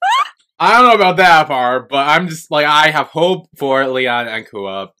 I don't know about that part, but I'm just, like, I have hope for Leon and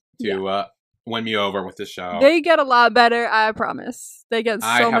Kua to win me over with this show. They get a lot better, I promise. They get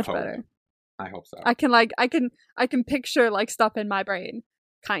so much better. I hope so. I can picture, like, stuff in my brain,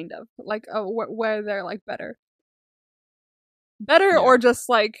 kind of, like, where they're, like, better, or just,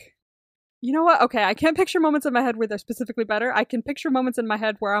 like, you know what? Okay, I can't picture moments in my head where they're specifically better. I can picture moments in my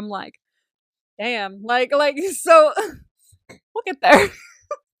head where I'm like, damn, like, so we'll get there.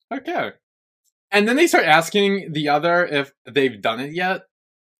 Okay. And then they start asking the other if they've done it yet.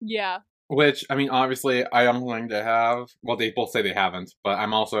 Yeah. Which, I mean, obviously, I don't think they have. Well, they both say they haven't, but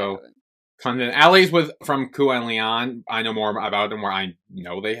I'm also confident. At least from Kua and Leon, I know more about them where I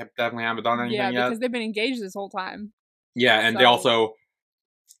know they definitely haven't done anything yet. Because they've been engaged this whole time. Yeah, and they also,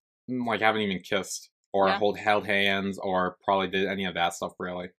 like, haven't even kissed or held hands or probably did any of that stuff,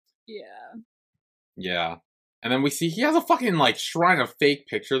 really. Yeah. Yeah. And then we see he has a fucking, like, shrine of fake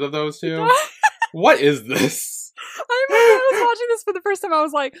pictures of those two. What is this? I remember I was watching this for the first time. I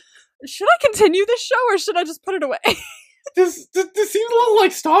was like, should I continue this show or should I just put it away? This seems a little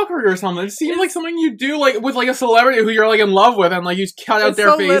like stalkery or something. It seems like something you do like with like a celebrity who you're like in love with, and like you cut out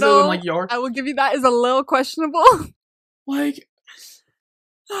their faces and like yours. I will give you that is a little questionable. Like,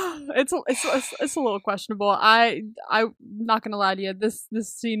 it's a little questionable. I'm not gonna lie to you. This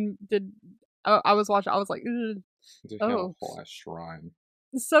scene did. I was watching. I was like, dude, oh, a whole ass shrine.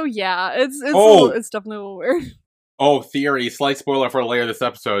 So yeah, it's definitely a little weird. Oh, theory, slight spoiler for later this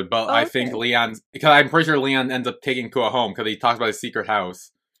episode, but I think Leon's, because I'm pretty sure Leon ends up taking Kua home because he talks about his secret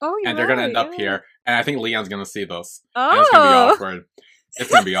house. Oh, yeah. And they're going to end up here, and I think Leon's going to see this. Oh. And it's going to be awkward.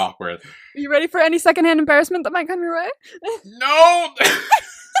 It's going to be awkward. You ready for any secondhand embarrassment that might come your way? No!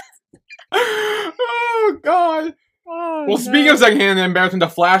 Oh, God. Oh, well, speaking of secondhand embarrassment, a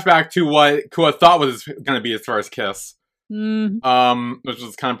flashback to what Kua thought was going to be his first kiss. Which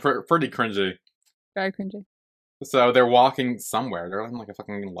was kind of pretty cringy. Very cringy. So they're walking somewhere. They're in like a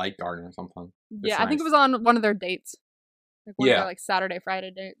fucking light garden or something. Yeah, I think it was on one of their dates. Like one of their, like, Saturday,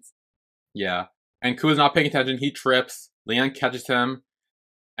 Friday dates. Yeah. And Kua's not paying attention. He trips. Leon catches him.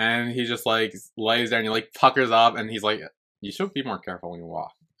 And he just like lays there and he like puckers up and he's like, you should be more careful when you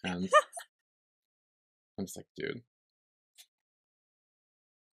walk. And I'm just like, dude.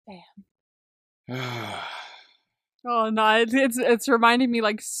 Damn. Oh no, it's reminding me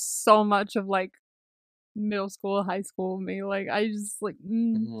like so much of like middle school, high school me. Like I just like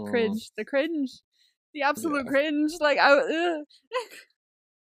cringe, the absolute cringe. Like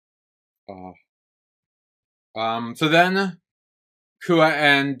So then Kua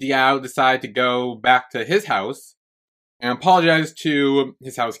and Diao decide to go back to his house and apologize to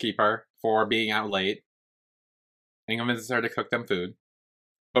his housekeeper for being out late and convinces her to cook them food.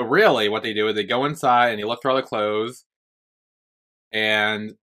 But really, what they do is they go inside and they look for all the clothes.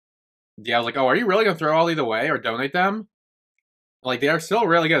 And Diao's like, oh, are you really going to throw all these away or donate them? Like, they are still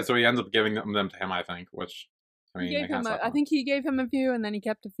really good. So he ends up giving them to him, I think. Which, I mean, I think he gave him a few and then he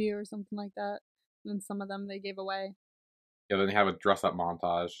kept a few or something like that. And some of them they gave away. Yeah, then they have a dress-up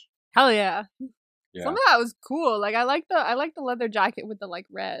montage. Hell yeah. Some of that was cool. Like, I like the leather jacket with the, like,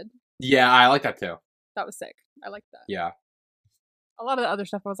 red. Yeah, I like that too. That was sick. I like that. Yeah. A lot of the other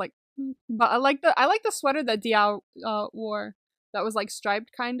stuff I was like, but I like the sweater that Diao wore that was like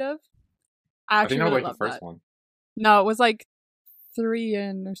striped kind of. I actually really loved the first one. No, it was like 3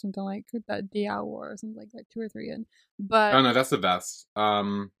 in or something like that Diao wore or something like that, 2 or 3 in. But oh no, that's the vest.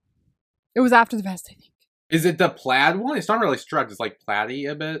 It was after the vest, I think. Is it the plaid one? It's not really striped. It's like plaid-y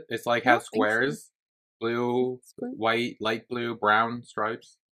a bit. It's like has squares, blue, white, light blue, brown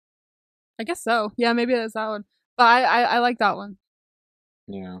stripes. I guess so. Yeah, maybe that's that one. But I like that one.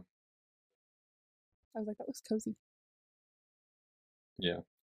 Yeah. I was like, that looks cozy. Yeah.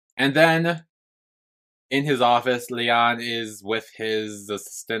 And then in his office, Leon is with his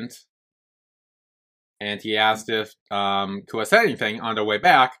assistant. And he asked if Kua said anything on their way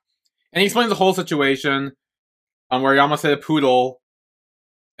back. And he explains the whole situation where he almost hit a poodle.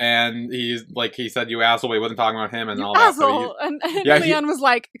 And he's like, he said, you asshole, he wasn't talking about him and you all asshole. that. So and Leon was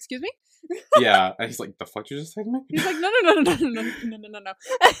like, excuse me? Yeah, and he's like, the fuck did you just say to me? He's like, no.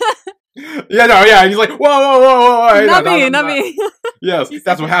 Yeah, no, yeah, and he's like, whoa. Not me. Yes,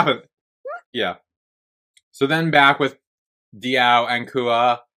 that's what happened. Yeah. So then back with Diao and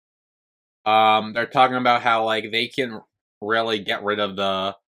Kua, they're talking about how, like, they can really get rid of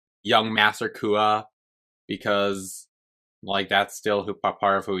the young Master Kua because, like, that's still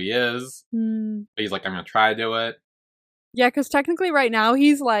part of who he is. But he's like, I'm gonna try to do it. Yeah, because technically right now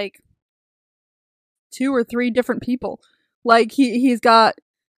he's, like, 2 or 3 different people. Like he's got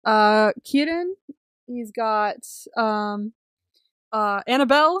Kirin, he's got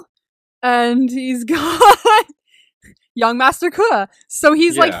Annabelle, and he's got young Master Kua. So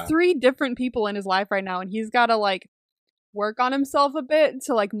he's like 3 different people in his life right now, and he's gotta like work on himself a bit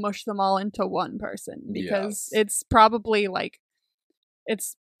to like mush them all into one person because it's probably one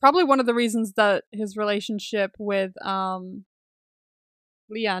of the reasons that his relationship with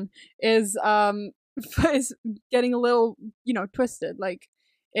Leon is getting a little, twisted. Like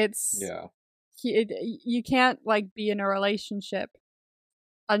it's you can't like be in a relationship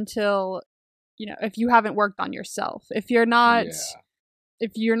until if you haven't worked on yourself. If you're not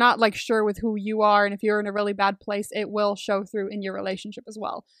if you're not like sure with who you are, and if you're in a really bad place, it will show through in your relationship as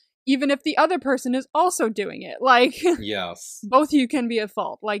well. Even if the other person is also doing it, like yes, both of you can be at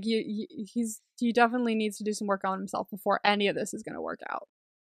fault. Like he definitely needs to do some work on himself before any of this is going to work out.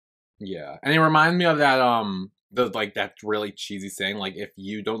 Yeah, and it reminds me of that that really cheesy saying, like, if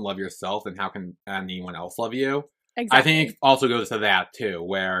you don't love yourself, then how can anyone else love you? Exactly. I think it also goes to that too,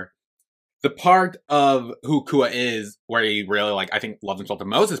 where the part of who Kua is, where he really I think loves himself the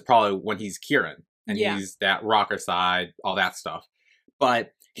most, is probably when he's Kieran and he's that rocker side, all that stuff.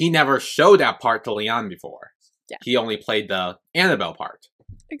 But he never showed that part to Leon before. Yeah. He only played the Annabelle part.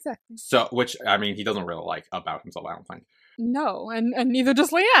 Exactly. So, which, I mean, he doesn't really like about himself, I don't think. No, and neither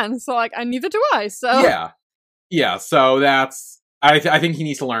does Leanne. So, like, neither do I. So yeah. So that's I think he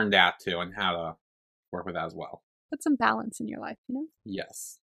needs to learn that too, and how to work with that as well. Put some balance in your life,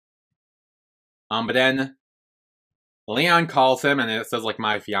 Yes. But then Leon calls him, and it says like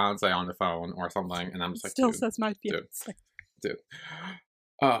my fiance on the phone or something, and I'm just like, still says my fiance. Dude.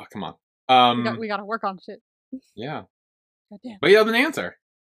 Oh, come on. We gotta work on shit. Yeah. Goddamn. But he doesn't answer.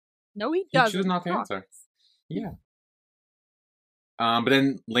 No, he doesn't. He chooses not to answer. Yeah. But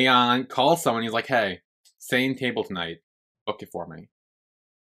then Leon calls someone. He's like, "Hey, same table tonight. Book it for me."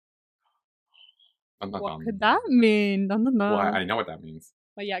 What could that mean? No. Well, I know what that means.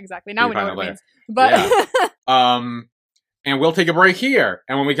 Well, yeah, exactly. Now we know what it means. But yeah. And we'll take a break here,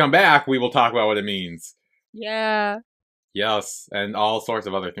 and when we come back, we will talk about what it means. Yeah. Yes, and all sorts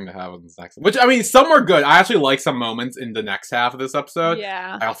of other things that happen next. Which, I mean, some were good. I actually like some moments in the next half of this episode.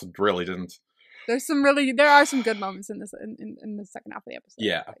 Yeah. I also really didn't. There are some good moments in this in the second half of the episode.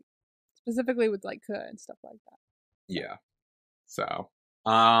 Yeah. Like, specifically with like Kuh and stuff like that. Yeah. So,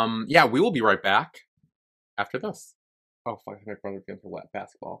 yeah, we will be right back after this. Oh, fuck, my brother gets for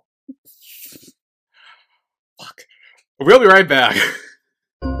basketball. Fuck. We'll be right back.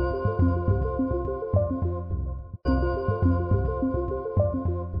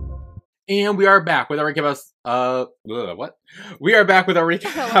 And we are back with our recap of what? We are back with our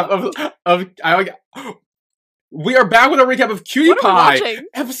recap we are back with a recap of Cutie Pie,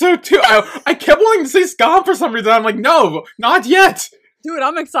 episode 2. I kept wanting to say Scott for some reason. I'm like, no, not yet. Dude,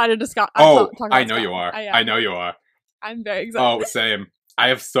 I'm excited to Scott. I know you are. I know you are. I'm very excited. Oh, same. I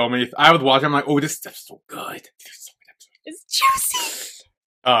have so many. I was watching. I'm like, oh, this stuff's so good. It's juicy.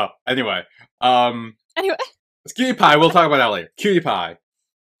 Anyway. Anyway. It's Cutie Pie. We'll talk about that later. Cutie Pie.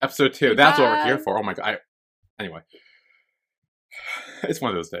 Episode 2. That's what we're here for. Oh my god. Anyway. It's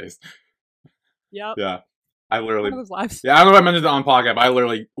one of those days. Yep. Yeah. I literally. One of those lives. Yeah, I don't know if I mentioned it on podcast, but I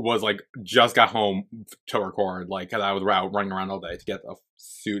literally was like, just got home to record. Like, because I was running around all day to get a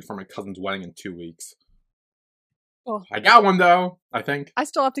suit for my cousin's wedding in 2 weeks. Oh. I got one though, I think. I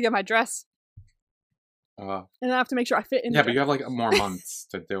still have to get my dress. And I have to make sure I fit in. Yeah, but you have like more months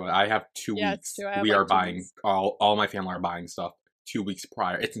to do it. I have 2 weeks. We are buying all my family are buying stuff 2 weeks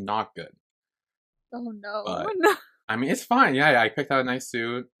prior. It's not good. Oh no! But, no. I mean, it's fine. Yeah, I picked out a nice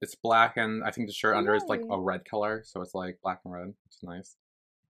suit. It's black, and I think the shirt under is like a red color, so it's like black and red. It's nice.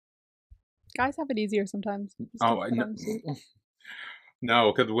 Guys have it easier sometimes. Oh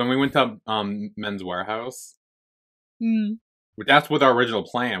no, because when we went to Men's Warehouse, that's with our original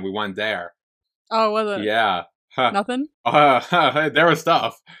plan. We went there. Oh, was it? Yeah. Nothing? There was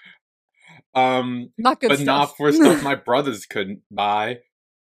stuff. Not good but stuff. not for stuff my brothers couldn't buy.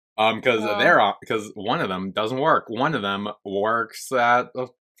 Because one of them doesn't work. One of them works at a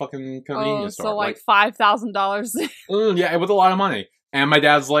fucking convenience store. So like $5,000. Yeah, it was a lot of money. And my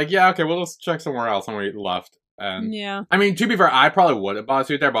dad's like, yeah, okay, we'll just check somewhere else, and we left. And yeah, I mean, to be fair, I probably would have bought a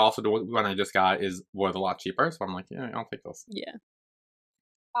suit there, but also the one I just got was a lot cheaper. So I'm like, yeah, I'll take this. Yeah.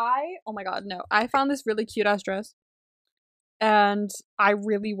 Oh my god, no. I found this really cute ass dress. And I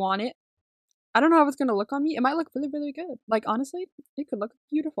really want it. I don't know how it's gonna look on me. It might look really, really good. Like, honestly, it could look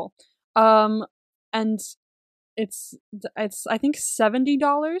beautiful. And it's I think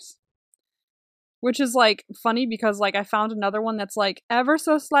 $70. Which is like funny because like I found another one that's like ever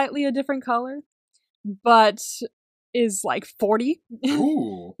so slightly a different color, but is like 40.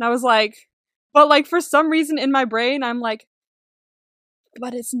 Ooh. And I was like, but like for some reason in my brain I'm like,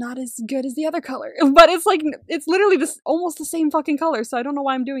 but it's not as good as the other color. But it's like it's literally almost the same fucking color, so I don't know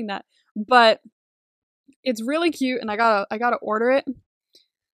why I'm doing that. But it's really cute, and I gotta order it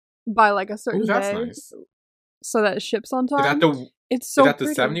by like a certain day, nice. So that it ships on time. Is that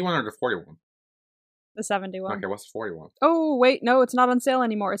the 71 or the 41? The 71. Okay, what's the 41? Oh wait, no, it's not on sale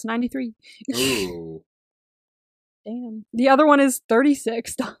anymore. It's 93. Ooh. Damn. The other one is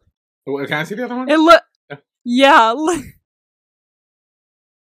 $36. Can I see the other one? Yeah.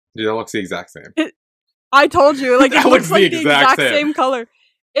 Dude, that looks the exact same. I told you, like, it looks like the exact same. same color.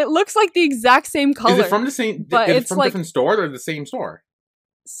 It looks like the exact same color. Is it from the same? But it's from different stores or the same store?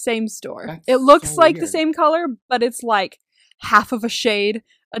 Same store. That's it looks so like weird. the same color, but it's like half of a shade,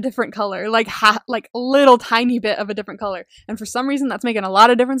 a different color, like like a little tiny bit of a different color. And for some reason, that's making a lot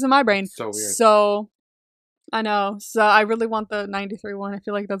of difference in my brain. So weird. So I know. So I really want the 93 one. I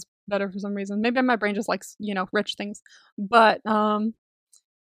feel like that's better for some reason. Maybe my brain just likes, rich things. But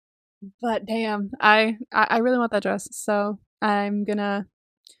damn, I really want that dress. So I'm gonna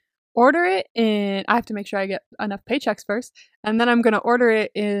order it in. I have to make sure I get enough paychecks first, and then I'm gonna order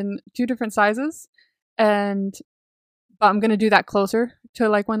it in 2 different sizes, but I'm gonna do that closer to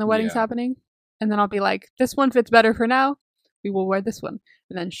like when the wedding's happening, and then I'll be like, this one fits better for now. We will wear this one,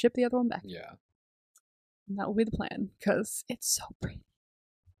 and then ship the other one back. Yeah, and that will be the plan because it's so pretty.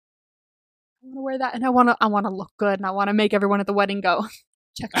 I want to wear that, and I want to look good, and I want to make everyone at the wedding go,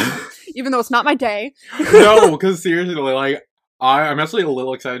 check me out, even though it's not my day. No, because seriously, like. I'm actually a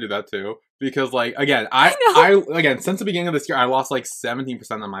little excited to do that too because, like, again, I since the beginning of this year, I lost like 17%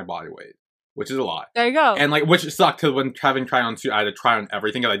 of my body weight, which is a lot. There you go. And like, which sucked because when having tried on suit, I had to try on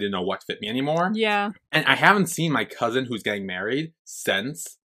everything because I didn't know what fit me anymore. Yeah. And I haven't seen my cousin who's getting married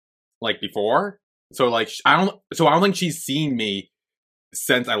since, like, before. So like, I don't think she's seen me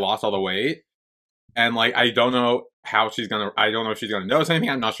since I lost all the weight. And like, I don't know if she's gonna notice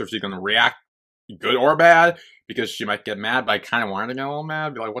anything. I'm not sure if she's gonna react good or bad. Because she might get mad, but I kind of wanted to get a little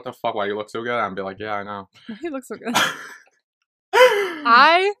mad. Be like, what the fuck? Why you look so good? And be like, yeah, I know. He looks so good.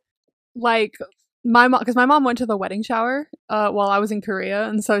 I, like, my mom, because my mom went to the wedding shower while I was in Korea.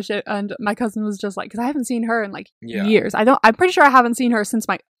 And so and my cousin was just like, because I haven't seen her in, like, years. I'm pretty sure I haven't seen her since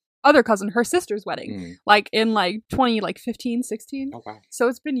my other cousin, her sister's wedding. Like, in, like, 2015, 16. Okay. So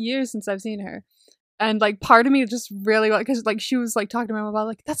it's been years since I've seen her. And, like, part of me just really, because, like, she was, like, talking to my mom about,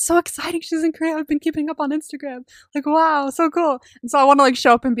 like, that's so exciting. She's in Korea. I've been keeping up on Instagram. Like, wow, so cool. And so I want to, like,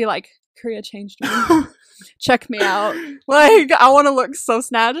 show up and be like, Korea changed me. Check me out. Like, I want to look so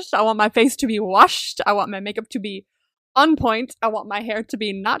snatched. I want my face to be washed. I want my makeup to be on point. I want my hair to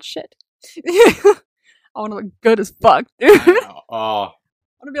be not shit. I want to look good as fuck, dude. I want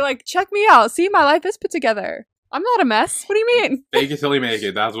to be like, check me out. See, my life is put together. I'm not a mess. What do you mean? Fake it till you make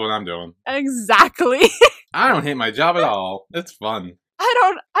it. That's what I'm doing. Exactly. I don't hate my job at all. It's fun.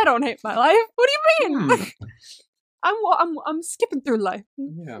 I don't hate my life. What do you mean? I'm skipping through life.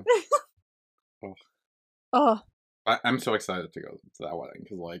 Yeah. I'm so excited to go to that wedding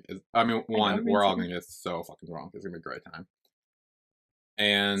because, like, we're all gonna get so fucking drunk. It's gonna be a great time.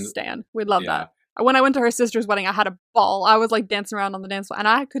 And Stan, we love that. When I went to her sister's wedding, I had a ball. I was like dancing around on the dance floor, and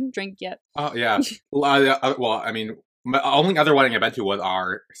I couldn't drink yet. Oh yeah. Well, I mean, my only other wedding I've been to was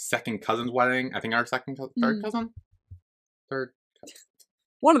our second cousin's wedding. I think our third cousin.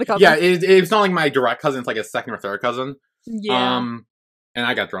 One of the cousins. Yeah, it's not like my direct cousin. It's like a second or third cousin. Yeah. And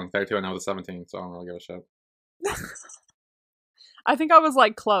I got drunk there too, and I was 17, so I don't really give a shit. I think I was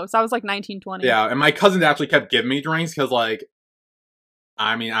like close. I was like 19, 20. Yeah, and my cousin actually kept giving me drinks because, like,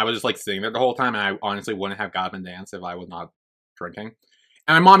 I mean, I was just like sitting there the whole time, and I honestly wouldn't have got up and danced if I was not drinking.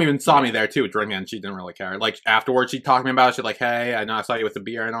 And my mom even saw me there too, drinking, and she didn't really care. Like, afterwards, she talked to me about it. She's like, hey, I know I saw you with the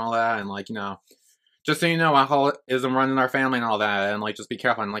beer and all that, and, like, just so you know, alcoholism runs in our family and all that, and, like, just be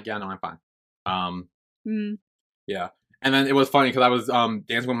careful. And, like, yeah, no, I'm fine. Yeah. And then it was funny because I was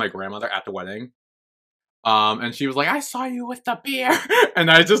dancing with my grandmother at the wedding. And she was like, I saw you with the beer.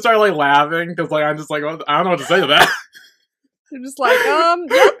 And I just started, like, laughing because, like, I'm just like, I don't know what to say to that. You're just like, yeah,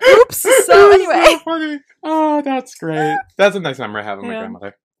 oops. So anyway. So funny. Oh, that's great. That's a nice memory having my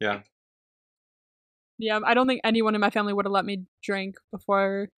grandmother. Yeah. Yeah, I don't think anyone in my family would have let me drink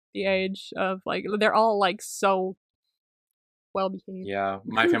before the age of, like, they're all, like, so well behaved. Yeah,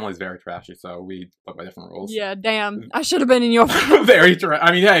 my family's very trashy, so we put by different rules. Yeah, damn. I should have been in your family. Very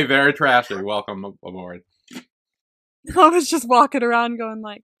trashy. Welcome aboard. I was just walking around going,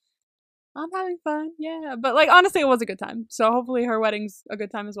 like, I'm having fun, yeah. But, like, honestly, it was a good time. So hopefully her wedding's a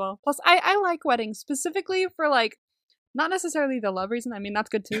good time as well. Plus, I like weddings specifically for, like, not necessarily the love reason. I mean, that's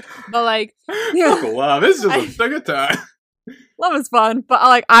good too. But, like, love. It's just a good time. Love is fun. But,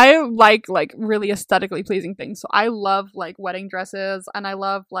 like, I like really aesthetically pleasing things. So I love, like, wedding dresses, and I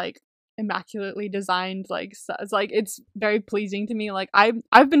love, like, immaculately designed, like, it's like, it's very pleasing to me. Like,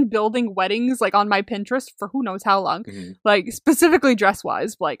 I've been building weddings, like, on my Pinterest for who knows how long. Mm-hmm. Like, specifically dress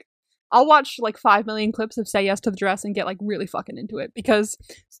wise. Like, I'll watch, like, 5 million clips of Say Yes to the Dress and get, like, really fucking into it. Because,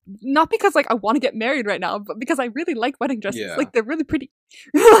 not because, like, I want to get married right now, but because I really like wedding dresses. Yeah. Like, they're really pretty.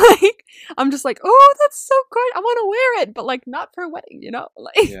 Like, I'm just like, oh, that's so great. I want to wear it. But, like, not for a wedding, you know?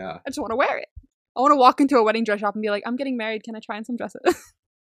 Like, yeah. I just want to wear it. I want to walk into a wedding dress shop and be like, I'm getting married. Can I try on some dresses?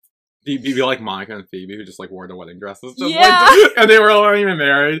 Be like Monica and Phoebe, who just like wore the wedding dresses. Just, Yeah. like, and they were not even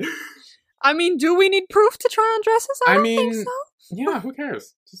married. I mean, do we need proof to try on dresses? I don't think so. Yeah, who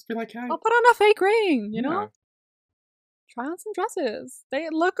cares? Just be like, hey. I'll put on a fake ring, you know? Try on some dresses. They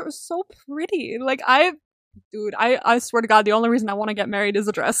look so pretty. Like, I swear to God, the only reason I want to get married is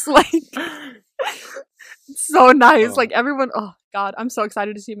a dress. Like, it's so nice. Oh. Like, everyone, oh, God, I'm so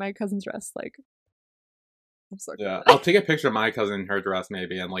excited to see my cousin's dress. Like, I'm so excited. Yeah, I'll take a picture of my cousin in her dress,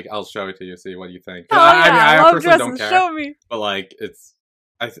 maybe, and, like, I'll show it to you, see what you think. Oh, I love personally dresses. don't care. Show me. But, like, it's...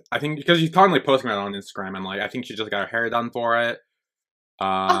 I think... Because she's constantly posting it on Instagram, and, like, I think she just got her hair done for it.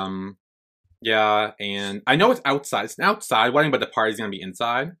 Yeah, and I know it's outside. It's an outside wedding, but the party's gonna be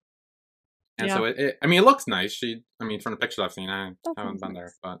inside. And so it I mean, it looks nice. I mean, from the pictures I've seen, I haven't been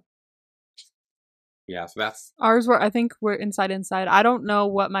there, but yeah, so that's ours. I think we're inside. I don't know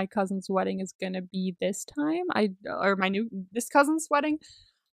what my cousin's wedding is gonna be this time. This cousin's wedding.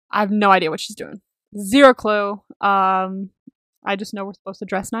 I have no idea what she's doing. Zero clue. I just know we're supposed to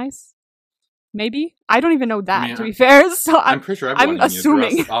dress nice. Maybe I don't even know that, to be fair. So I'm pretty sure everyone I'm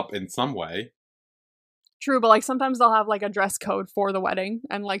assuming dress up in some way. True, but like sometimes they'll have like a dress code for the wedding,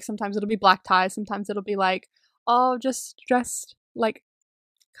 and like sometimes it'll be black ties, sometimes it'll be like, oh, just dressed like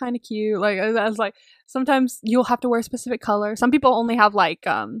kind of cute. Like as like sometimes you'll have to wear a specific color. Some people only have like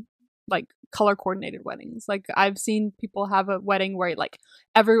color coordinated weddings. Like I've seen people have a wedding where like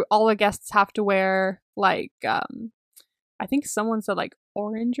all the guests have to wear like I think someone said like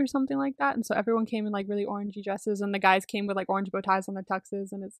orange or something like that, and so everyone came in like really orangey dresses, and the guys came with like orange bow ties on their tuxes,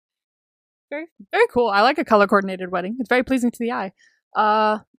 and it's very, very cool. I like a color coordinated wedding. It's very pleasing to the eye.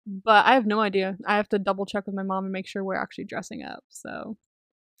 But I have no idea. I have to double check with my mom and make sure we're actually dressing up. So,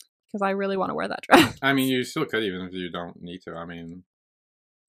 because I really want to wear that dress. I mean, you still could even if you don't need to. I mean,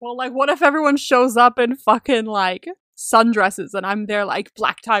 well, like, what if everyone shows up in fucking like sundresses and I'm there like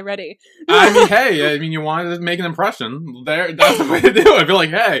black tie ready? I mean, hey, you wanted to make an impression. That's the way to do it. Be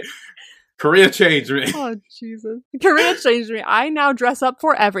like, hey. Korea changed me. Oh, Jesus. Korea changed me. I now dress up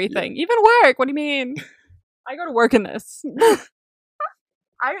for everything. Yeah. Even work. What do you mean? I go to work in this.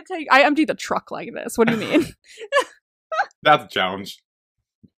 I empty the truck like this. What do you mean? That's a challenge.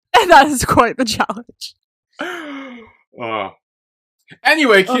 That is quite the challenge.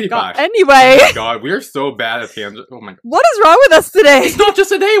 Anyway, Cutie Pie. Anyway. Oh my God, we are so bad at tangents. Oh my God. What is wrong with us today? It's not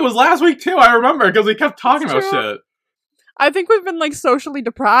just today. It was last week too. I remember because we kept talking about shit. I think we've been like socially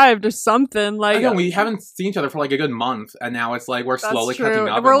deprived or something. Like, I know, we haven't seen each other for like a good month, and now it's like we're slowly catching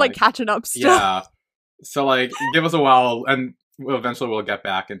up. We're like catching up still. Yeah. So like, give us a while, and eventually we'll get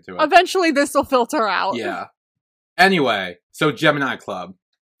back into it. Eventually, this will filter out. Yeah. Anyway, so Gemini Club.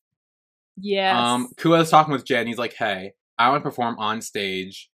 Yes. Kua's talking with Jen. He's like, "Hey, I want to perform on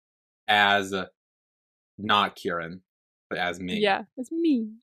stage as not Kieran, but as me." Yeah, it's me.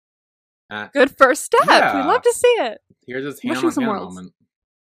 Good first step. Yeah. We'd love to see it. Here's this Hannah Montana moment.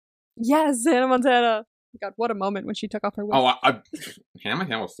 Yes, Hannah Montana. God, what a moment when she took off her wig. Oh, Hannah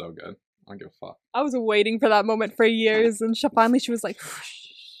Montana was so good. I don't give a fuck. I was waiting for that moment for years, and finally she was like,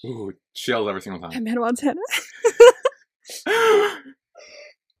 ooh, chills every single time. I'm Hannah Montana.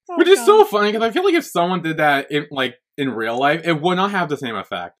 Which is so funny, because I feel like if someone did that in real life, it would not have the same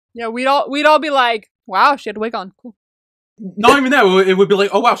effect. Yeah, we'd all be like, wow, she had a wig on. Cool. Not even that. It would be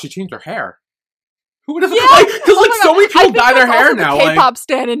like, oh wow, she changed her hair. Who would have? Yeah, because so many people dye their hair now. The K-pop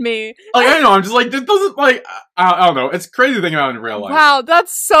stan in me. Like I know, I'm just like this doesn't like I don't know. It's crazy thinking about it in real life. Wow,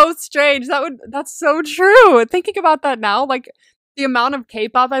 that's so strange. That's so true. Thinking about that now, like the amount of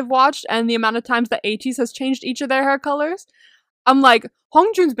K-pop I've watched and the amount of times that ATEEZ has changed each of their hair colors, I'm like,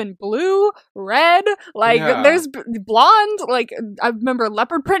 Hongjoon's been blue, red, like there's blonde. Like I remember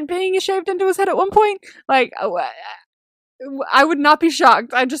leopard print being shaved into his head at one point. Like. I would not be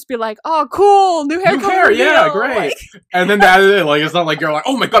shocked. I'd just be like, "Oh, cool, new hair color, yeah, great." Like, and then that is it. Like, it's not like you're like,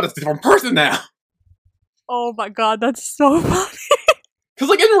 "Oh my God, it's a different person now." Oh my God, that's so funny. Because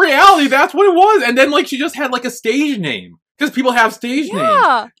like in reality, that's what it was. And then like she just had like a stage name because people have stage names.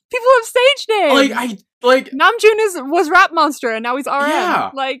 Yeah, people have stage names. Namjoon was Rap Monster, and now he's RM. Yeah,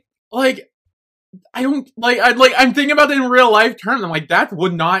 like I don't I'm thinking about it in real life terms. I'm like, that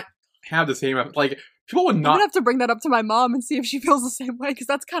would not have the same like. People would not. I'm gonna have to bring that up to my mom and see if she feels the same way, because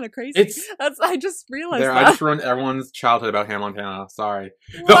that's kind of crazy. I just realized that. I just ruined everyone's childhood about Hannah Montana. Sorry.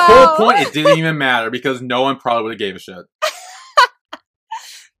 Wow. The whole point, it didn't even matter because no one probably would have gave a shit.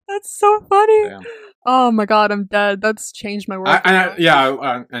 That's so funny. Damn. Oh my God, I'm dead. That's changed my world.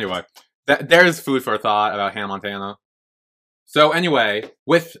 Anyway, there's food for thought about Hannah Montana. So anyway,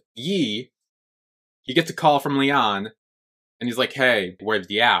 with Yi, he gets a call from Leon, and he's like, "Hey, where's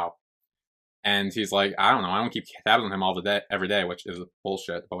Yao?" And he's like, I don't know, I don't keep tabs on him all the day, every day, which is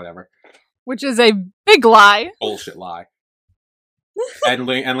bullshit, but whatever. Which is a big lie. Bullshit lie. and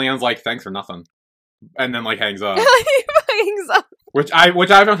Leon's like, thanks for nothing. And then, like, hangs up. Hangs up. Which I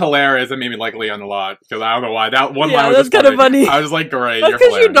found hilarious and made me like Leon a lot. Because I don't know why. That one line was that's just kind of funny. I was like, great, That's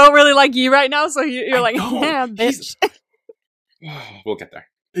because you don't really like Yi right now, so you're like, know. yeah, bitch. We'll get there.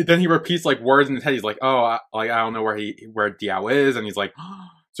 Then he repeats, like, words in his head. He's like, oh, I don't know where Diao is. And he's like,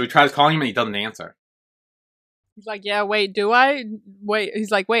 so he tries calling him and he doesn't answer. He's like, yeah, wait, do I? Wait,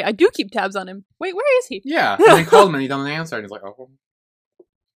 he's like, wait, I do keep tabs on him. Wait, where is he? Yeah, and then calls him and he doesn't answer. And he's like, oh.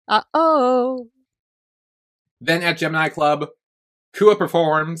 Uh-oh. Then at Gemini Club, Kua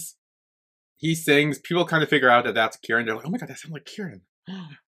performs. He sings. People kind of figure out that that's Kieran. They're like, oh my god, that sounds like Kieran.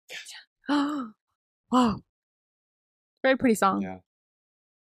 Wow. Very pretty song. Yeah.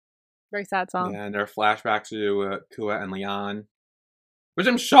 Very sad song. Yeah, and there are flashbacks to Kua and Leon. Which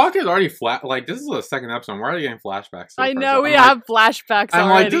I'm shocked is already flat. Like, this is the second episode. We're already getting flashbacks. I know, we have flashbacks already. I'm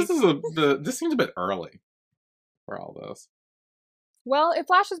like, this seems a bit early for all this. Well, it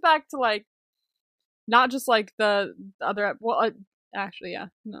flashes back to, like, not just, like, the other... Well, actually, yeah.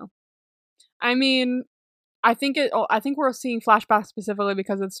 No. I mean, I think we're seeing flashbacks specifically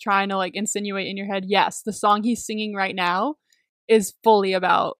because it's trying to, like, insinuate in your head, yes, the song he's singing right now is fully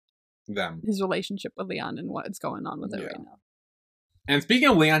about them. His relationship with Leon and what's going on with it right now. And speaking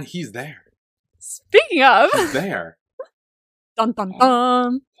of Leon, he's there. Speaking of... He's there. Dun dun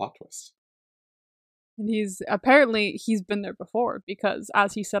dun! Plot twist. And he's been there before because,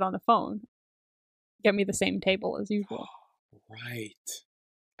 as he said on the phone, get me the same table as usual. Right.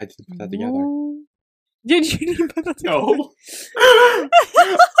 I didn't put that together. Did you put that together? No.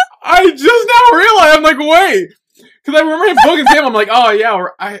 I just now realized. I'm like, wait. Because I remember him poking him. I'm like, oh,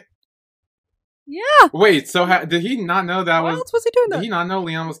 yeah. Yeah. Wait, so did he not know that Why else was he doing that? Did he not know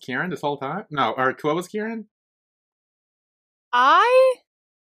Leon was Kieran this whole time? No, or Kua was Kieran? I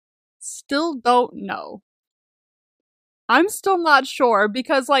still don't know. I'm still not sure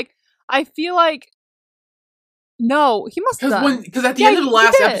because, like, I feel like no, he must have. Because at the end of the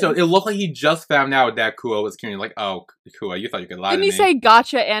last episode, it looked like he just found out that Kua was Kieran. Like, oh, Kua, you thought you could lie to me. Didn't he say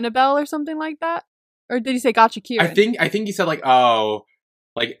gotcha Annabelle or something like that? Or did he say gotcha Kieran? I think he said, like, oh,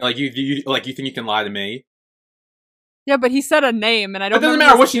 like you think you can lie to me? Yeah, but he said a name, and I don't. It doesn't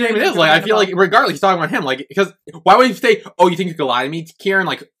matter what name it is. Like, I feel like regardless, he's talking about him. Like, because why would he say, "Oh, you think you could lie to me, Kieran"?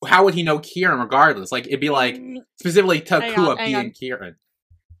 Like, how would he know Kieran? Regardless, like, it'd be like specifically to Kua being Kieran.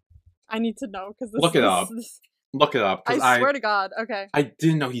 I need to know because look it up. Look it up. I swear to God. Okay. I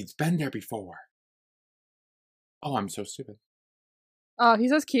didn't know he's been there before. Oh, I'm so stupid. Oh, he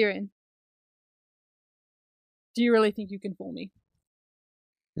says Kieran. Do you really think you can fool me?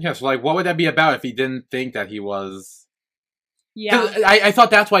 Yeah, so, like, what would that be about if he didn't think that he was... Yeah. I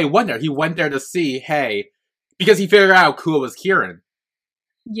thought that's why he went there. He went there to see, hey, because he figured out Kua was Kieran.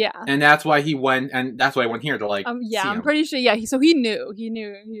 Yeah. And that's why he went, and that's why he went here to, like, yeah, see I'm him. pretty sure, yeah, so he knew he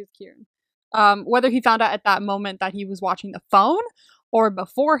was Kieran. Whether he found out at that moment that he was watching the phone or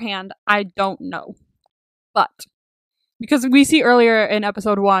beforehand, I don't know. But, because we see earlier in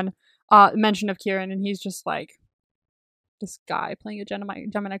episode 1, mention of Kieran, and he's just like, this guy playing a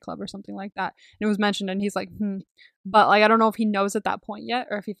Gemini Club or something like that. And it was mentioned, and he's like, But, like, I don't know if he knows at that point yet,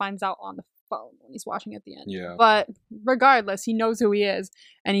 or if he finds out on the phone when he's watching at the end. Yeah. But, regardless, he knows who he is,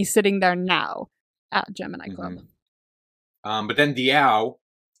 and he's sitting there now at Gemini Club. But then Diao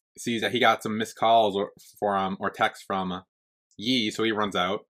sees that he got some missed calls or text from Yi, so he runs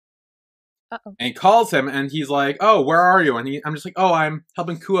out. Uh-oh. And he calls him, and he's like, oh, where are you? And I'm just like, oh, I'm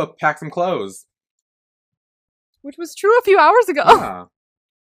helping Kua pack some clothes. Which was true a few hours ago. Yeah. And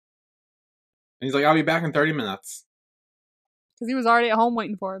he's like, I'll be back in 30 minutes. Because he was already at home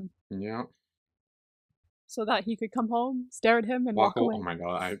waiting for him. Yeah. So that he could come home, stare at him, and walk away. Oh my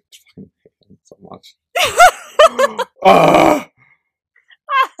god, I fucking hate him so much.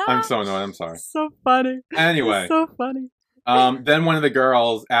 I'm so annoyed, I'm sorry. So funny. Anyway. It's so funny. Then one of the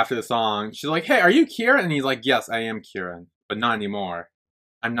girls, after the song, she's like, hey, are you Kieran? And he's like, yes, I am Kieran. But not anymore.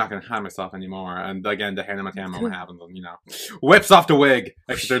 I'm not going to hide myself anymore. And again, the Hannah Montana moment happens, and, you know, whips off the wig.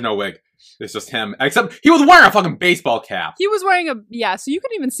 Actually, there's no wig. It's just him. Except he was wearing a fucking baseball cap. He was wearing so you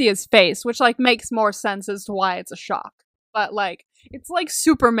couldn't even see his face, which, like, makes more sense as to why it's a shock. But, like, it's like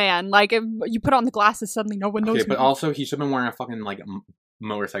Superman. Like, if you put on the glasses, suddenly no one knows. Okay, but also, he should have been wearing a fucking, like,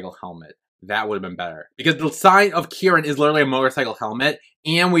 motorcycle helmet. That would have been better. Because the sign of Kieran is literally a motorcycle helmet,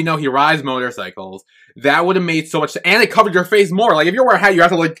 and we know he rides motorcycles. That would have made so much sense. And it covered your face more. Like, if you're wearing a hat, you have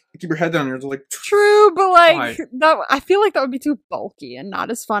to, like, keep your head down. You're just like true, but like why? that, I feel like that would be too bulky and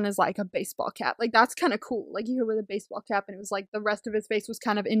not as fun as like a baseball cap. Like that's kind of cool. Like you could wear the baseball cap, and it was like the rest of his face was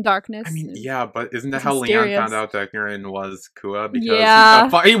kind of in darkness. I mean, yeah, but isn't that It's how Leon mysterious. found out that Kieran was Kua? Because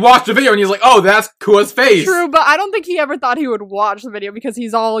Yeah. he watched the video and he's like, oh, that's Kua's face. True, but I don't think he ever thought he would watch the video because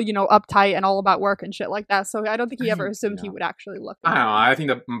he's all, you know, uptight and all about work and shit like that. So I don't think he ever assumed he would actually look. I don't know. I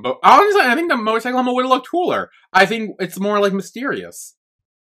think honestly, I think the motorcycle helmet would have looked cooler. I think it's more like mysterious.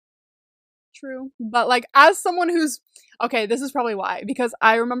 True, but like as someone who's okay, this is probably why, because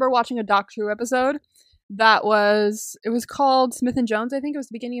I remember watching a Doc True episode that was called Smith and Jones. I think it was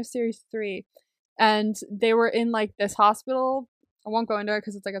the beginning of series 3, and they were in like this hospital. I won't go into it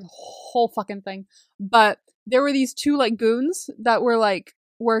because it's like a whole fucking thing. But there were these two like goons that were like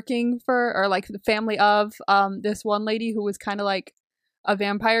working for, or like the family of this one lady who was kind of like a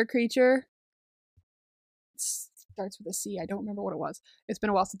vampire creature. Starts with a C. I don't remember what it was. It's been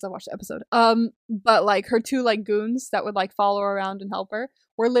a while since I watched the episode. But like her two like goons that would like follow her around and help her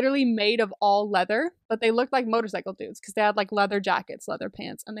were literally made of all leather, but they looked like motorcycle dudes because they had like leather jackets, leather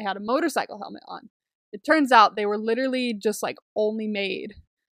pants, and they had a motorcycle helmet on. It turns out they were literally just like only made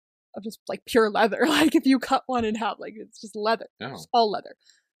of just like pure leather. Like if you cut one in half, like it's just leather. Oh. Just all leather.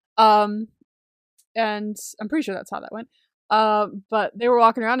 And I'm pretty sure that's how that went. But they were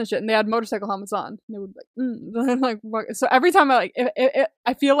walking around and shit, and they had motorcycle helmets on. And they would like, so every time I like,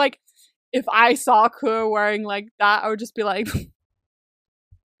 I feel like if I saw Kua wearing like that, I would just be like,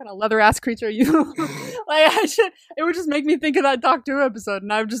 kind of leather ass creature are you? Like it would just make me think of that Doctor Who episode,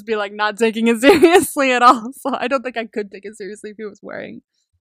 and I would just be like not taking it seriously at all. So I don't think I could take it seriously if he was wearing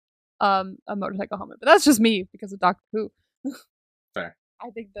a motorcycle helmet. But that's just me because of Doctor Who. Fair.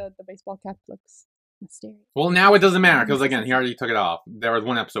 I think the baseball cap looks mysterious. Well, now it doesn't matter because again, he already took it off. There was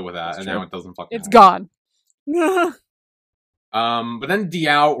one episode with that, That's and true. now it doesn't fucking. It's gone. But then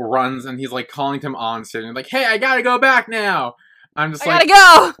Diao runs and he's like calling him on stage and like, "Hey, I gotta go back now." I'm just like,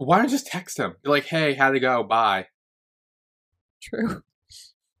 gotta go. Why don't you just text him? Be like, "Hey, had to go. Bye." True.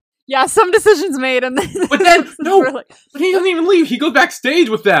 Yeah, some decisions made, and then But then no, but he doesn't even leave. He goes backstage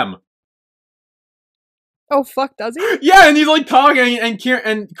with them. Oh fuck, does he? Yeah, and he's like talking, and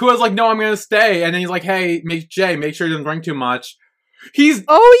Kua's like, "No, I'm gonna stay." And then he's like, "Hey, make sure he doesn't drink too much." He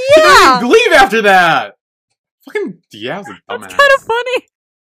doesn't leave after that. Fucking Diao's a dumbass. That's kind of funny.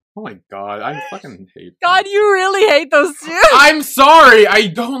 Oh my god, I fucking hate them. God, you really hate those two. I'm sorry, I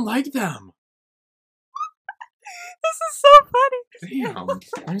don't like them. This is so funny. Damn,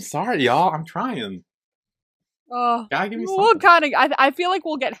 I'm sorry, y'all. I'm trying. Gotta give me something. We'll kind of. I feel like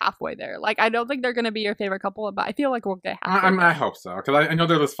we'll get halfway there. Like I don't think they're gonna be your favorite couple, but I feel like we'll get halfway. I hope so, because I know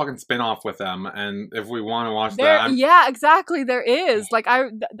there's this fucking spin-off with them, and if we want to watch that, yeah, exactly. There is like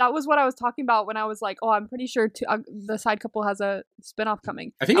that was what I was talking about when I was like, oh, I'm pretty sure the side couple has a spin-off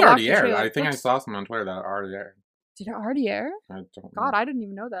coming. I think it already aired. I think I saw some on Twitter that it already aired. Did it already air? I don't know. God, I didn't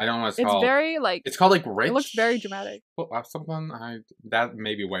even know that. I don't know what it's called. Very like. It's called like Rich. It looks very dramatic. Something that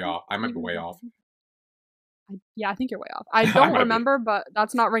may be way off. I might be way off. Yeah, I think you're way off. I don't remember, but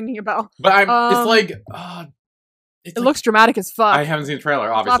that's not ringing a bell. But it's like it looks dramatic as fuck. I haven't seen the trailer,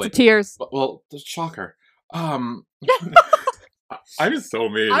 obviously. Lots of tears. Well, shocker. I'm just so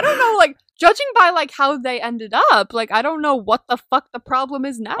mean. I don't know, like judging by like how they ended up, like I don't know what the fuck the problem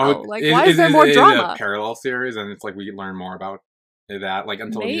is now. Like, why is there more drama? It's a parallel series, and it's like we learn more about that, like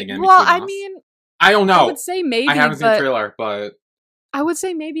until the beginning. Well, I mean, I don't know. I would say maybe. I haven't seen the trailer, but. I would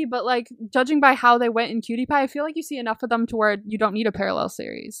say maybe, but like judging by how they went in Cutie Pie, I feel like you see enough of them to where you don't need a parallel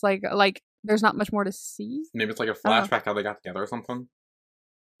series. Like there's not much more to see. Maybe it's like a flashback how they got together or something.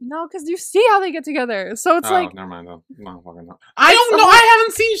 No, because you see how they get together, so it's like. Never mind though. No, fucking no. I don't know. I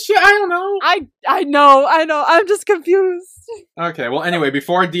haven't seen shit. I don't know. I know. I'm just confused. Okay. Well, anyway,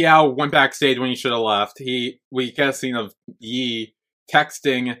 before Diao went backstage when he should have left, we get a scene of Yi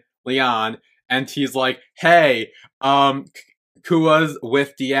texting Leon, and he's like, "Hey, Kua's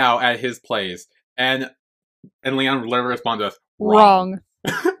with Diao at his place," and Leon literally responded with wrong.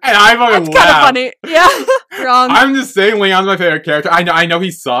 And I fucking That's kind of funny. Yeah, wrong. I'm just saying Leon's my favorite character. I know he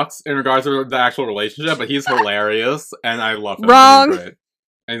sucks in regards to the actual relationship, but he's hilarious, and I love him. Wrong. He's great.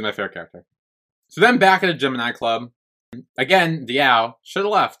 And he's my favorite character. So then back at the Gemini Club, again, Diao should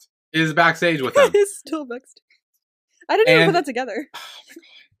have left. Is backstage with him. He's still backstage. I didn't even put that together. Oh my god.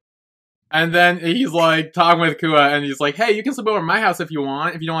 And then he's like talking with Kua, and he's like, "Hey, you can sleep over at my house if you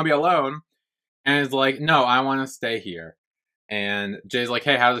want, if you don't want to be alone." And he's like, "No, I want to stay here." And Jay's like,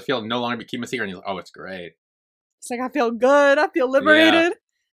 "Hey, how does it feel to no longer be keeping a secret?" And he's like, "Oh, it's great." It's like, I feel good. I feel liberated.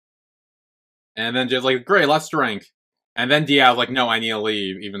 Yeah. And then Jay's like, "Great, let's drink." And then Diao's like, "No, I need to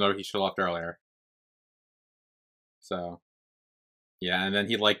leave," even though he should have left earlier. So, Yeah, and then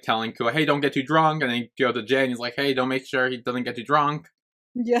he like telling Kua, hey, don't get too drunk, and then he goes to Jay and he's like, hey, don't make sure he doesn't get too drunk.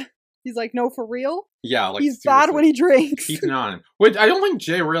 Yeah. He's like, no, for real? Yeah, like he's bad when he drinks. Keeping it on him. Which I don't think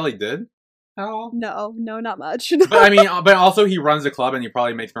Jay really did at all. No, not much. But I mean, but also he runs the club and he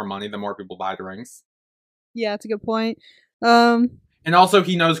probably makes more money the more people buy drinks. Yeah, that's a good point. And also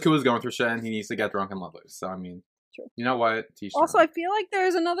he knows Kua's going through shit and he needs to get drunk and let loose. So I mean, true. You know what? Also, I feel like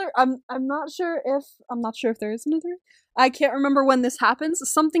there's another. I'm not sure if there is another. I can't remember when this happens.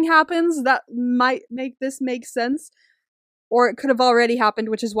 Something happens that might make this make sense, or it could have already happened,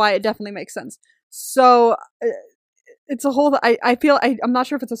 which is why it definitely makes sense. So it's a whole. I feel I'm not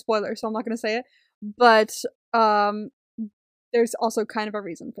sure if it's a spoiler, so I'm not going to say it. But there's also kind of a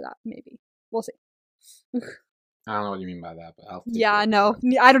reason for that. Maybe we'll see. I don't know what you mean by that, but yeah, I know.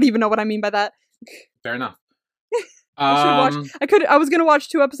 I don't even know what I mean by that. Fair enough. I was gonna watch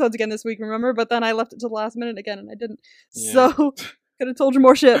 2 episodes again this week, remember? But then I left it to the last minute again, and I didn't. Yeah. So could have told you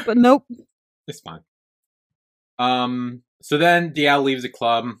more shit, but nope. It's fine. So then Diao leaves the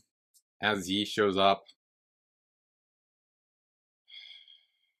club as Yi shows up.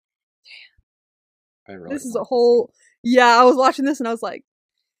 This is a whole. Yeah, I was watching this and I was like,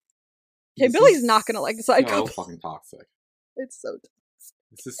 "Okay, Billy's not gonna like this." So fucking toxic. It's so toxic.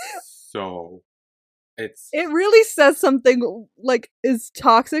 This is so. It really says something like is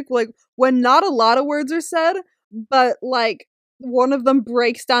toxic, like when not a lot of words are said, but like one of them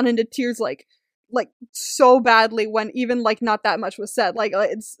breaks down into tears, like so badly when even like not that much was said. Like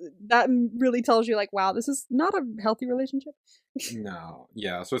it's that really tells you like, wow, this is not a healthy relationship. No,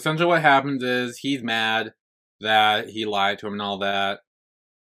 yeah. So essentially, what happens is he's mad that he lied to him and all that,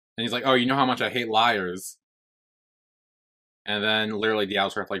 and he's like, "Oh, you know how much I hate liars." And then literally,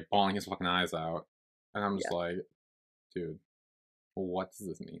 Diao starts like bawling his fucking eyes out. And I'm just like, dude, what does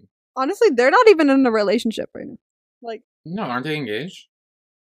this mean? Honestly, they're not even in a relationship right now. Like, no, aren't they engaged?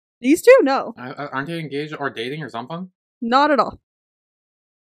 These two, no. Aren't they engaged or dating or something? Not at all.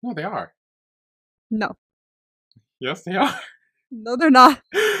 No, they are. No. Yes, they are. No, they're not.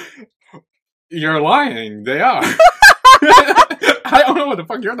 You're lying. They are. I don't know what the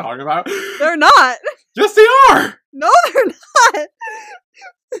fuck you're talking about. They're not. Yes, they are. No, they're not.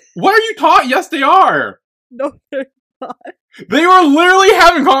 What are you taught? Yes, they are. No, they're not. They were literally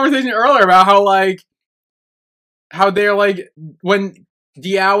having a conversation earlier about how they're like, when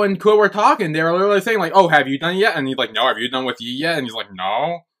Diao and Kua were talking, they were literally saying like, "Oh, have you done it yet?" And he's like, "No, have you done with Yi yet?" And he's like,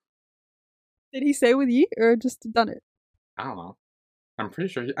 "No." Did he say with Yi or just done it? I don't know. I'm pretty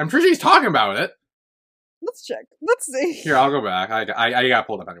sure he's talking about it. Let's check. Let's see. Here, I'll go back. I got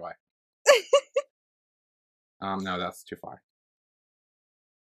pulled up anyway. No, that's too far.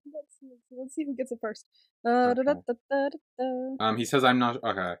 Let's see who gets it first. He says I'm not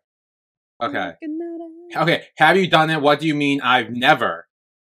okay. Okay, have you done it? What do you mean I've never?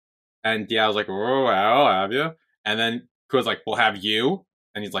 And Diao's like, "Oh, well, have you?" And then Kua's like, "Well, have you?"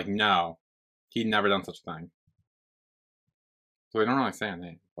 And he's like, "No, he'd never done such a thing." So they don't really say a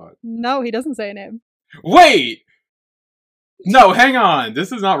name, but no, he doesn't say a name. Wait, no, hang on,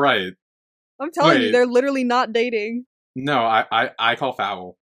 this is not right. I'm telling you, they're literally not dating. No, I call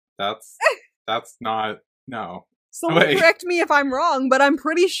foul. That's not no. Someone correct me if I'm wrong, but I'm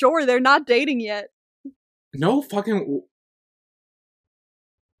pretty sure they're not dating yet. No fucking.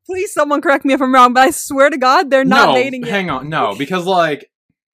 Please, someone correct me if I'm wrong, but I swear to God, they're not dating yet. Hang on, no, because like,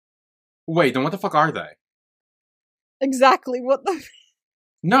 wait, then what the fuck are they? Exactly, what the?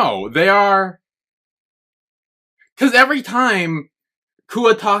 No, they are. Because every time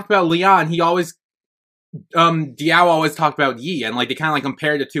Kua talked about Leon, he always, Diao always talked about Yi, and like they kind of like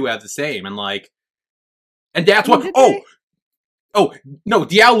compared the two as the same, and like, and that's what. Oh, no,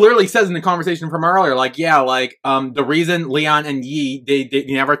 Diao literally says in the conversation from earlier, like, yeah, like, the reason Leon and Yi, they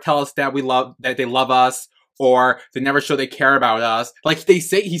never tell us that they love us, or they never show they care about us. Like, he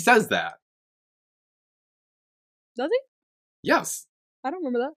says that. Does he? Yes. I don't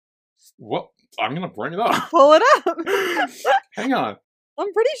remember that. What? I'm gonna bring it up. Pull it up. Hang on.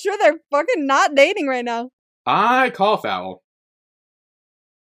 I'm pretty sure they're fucking not dating right now. I call foul.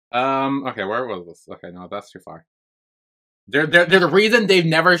 Okay, where was this? Okay, no, that's too far. They're the reason they've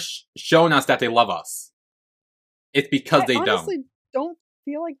never shown us that they love us. It's because they honestly don't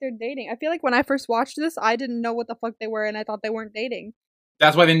feel like they're dating. I feel like when I first watched this, I didn't know what the fuck they were, and I thought they weren't dating.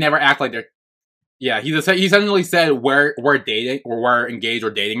 That's why they never act like they're. Yeah, he essentially said we're dating, or we're engaged,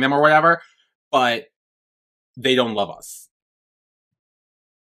 or dating them, or whatever, but they don't love us.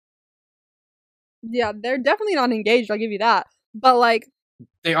 Yeah, they're definitely not engaged. I'll give you that. But like,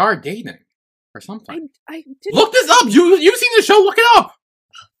 they are dating. Or something. I look this up. You've seen the show. Look it up.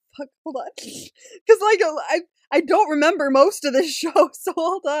 Fuck, hold on. Because like I don't remember most of this show, so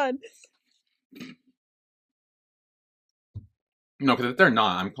hold on. No, because if they're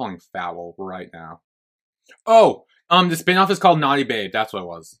not, I'm calling foul right now. Oh, the spinoff is called Naughty Babe. That's what it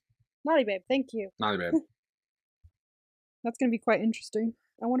was. Naughty Babe, thank you. Naughty Babe. That's gonna be quite interesting.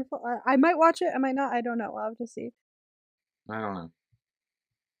 I wonder if I might watch it. I might not. I don't know. I'll have to see. I don't know.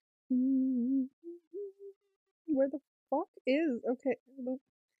 Where the fuck is? Okay.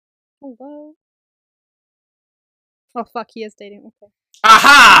 Hello. Oh fuck, he is dating. Okay.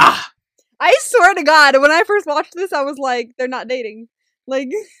 Aha! I swear to God, when I first watched this, I was like, they're not dating. Like,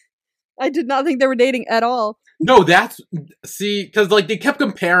 I did not think they were dating at all. No, see, because like they kept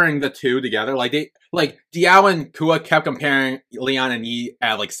comparing the two together. Like Diao and Kua kept comparing Leon and Yi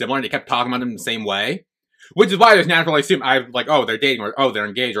as like similar. And they kept talking about them the same way, which is why I just naturally assume they're dating, or they're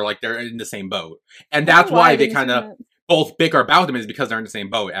engaged, or like they're in the same boat. And that's why they kind of both bicker about them, is because they're in the same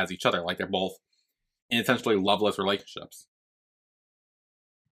boat as each other. Like they're both in essentially loveless relationships.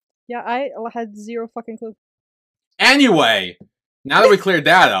 Yeah, I had zero fucking clue. Anyway, now that we cleared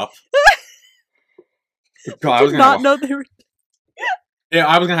that up. God, I was gonna know they were. Yeah,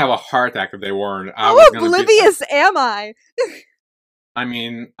 I was gonna have a heart attack if they weren't. How oblivious am I? I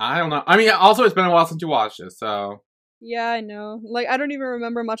mean, I don't know. I mean, also it's been a while since you watched it, so. Yeah, I know. Like, I don't even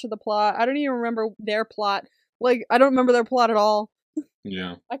remember much of the plot. I don't even remember their plot. Like, I don't remember their plot at all.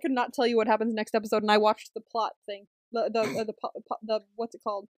 Yeah. I could not tell you what happens next episode, and I watched the plot thing. The what's it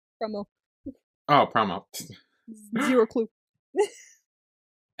called? Promo. Oh, promo. Zero clue.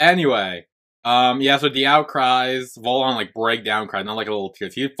 Anyway. Yeah, so Diao cries, Volon like breakdown cries, not like a little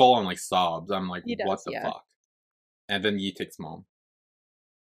tears. He full on like sobs. I'm like, what the fuck? And then Yi takes mom.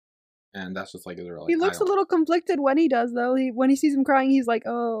 And that's just like, he looks a little conflicted when he does, though. When he sees him crying, he's like,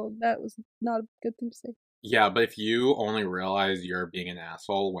 oh, that was not a good thing to say. Yeah, but if you only realize you're being an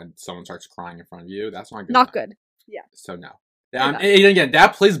asshole when someone starts crying in front of you, that's not good. Not good. Yeah. So no. And again,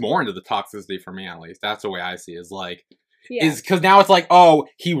 that plays more into the toxicity for me, at least. That's the way I see it, is like, is because now it's like, oh,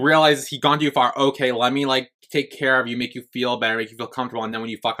 he realizes he gone too far. Okay, let me like take care of you, make you feel better, make you feel comfortable, and then when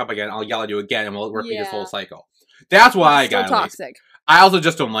you fuck up again, I'll yell at you again, and we'll repeat this whole cycle. That's why I got toxic. I also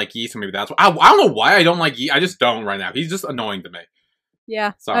just don't like Yi, so maybe that's why. I don't know why I don't like Yi. I just don't right now. He's just annoying to me.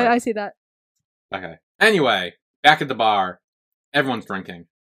 Yeah, sorry. I see that. Okay. Anyway, back at the bar, everyone's drinking.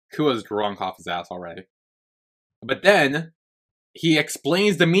 Kua's drunk off his ass already. But then he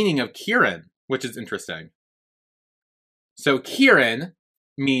explains the meaning of Kirin, which is interesting. So Kirin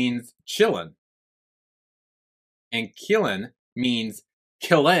means chillin'. And Killin means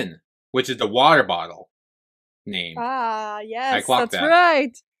killin, which is the water bottle name. Ah, yes, that's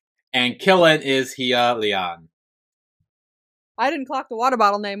right. And killin is Hia Lian. I didn't clock the water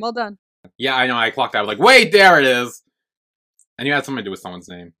bottle name. Well done. Yeah, I know. I clocked that. I was like, wait, there it is. And you had something to do with someone's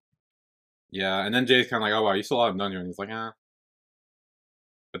name. Yeah, and then Jay's kind of like, oh, wow, you still haven't done you. And he's like, ah.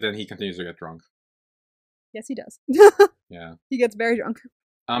 But then he continues to get drunk. Yes, he does. Yeah. He gets very drunk.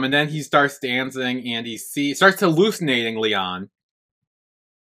 And then he starts dancing, and he starts hallucinating Leon.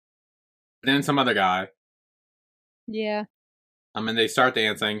 Then some other guy. Yeah. And they start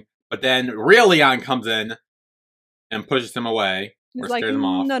dancing, but then real Leon comes in and pushes him away. He's or like, scares him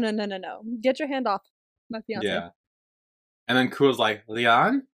off. No. Get your hand off my fiance. Yeah. And then Kua's like,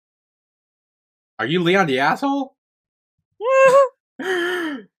 Leon? Are you Leon the asshole?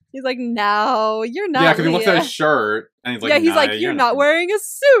 He's like, no, you're not. Yeah, because he looks at his shirt, and he's like, yeah, he's like, you're not wearing a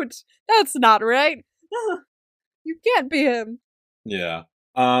suit. That's not right. You can't be him. Yeah.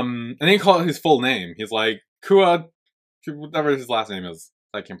 And then he calls his full name. He's like, Kua, whatever his last name is,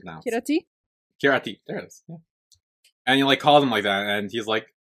 I can't pronounce. Kirati? Kirati, there it is. Yeah. And he like calls him like that, and he's like,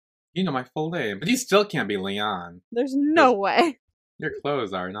 you know my full name, but he still can't be Leon. There's no way. Your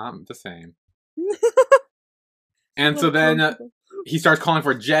clothes are not the same. And so then he starts calling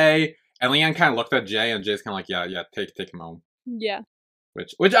for Jay, and Leon kind of looked at Jay, and Jay's kind of like, yeah, take him home. Yeah.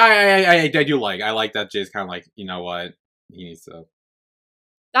 Which I do like. I like that Jay's kind of like, you know what, he needs to.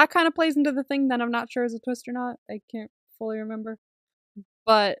 That kind of plays into the thing that I'm not sure is a twist or not. I can't fully remember.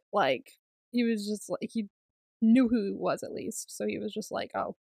 But, like, he was just like, he knew who he was at least, so he was just like,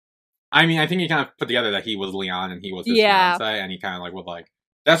 oh. I mean, I think he kind of put together that he was Leon and he was his fiance, and he kind of like was like,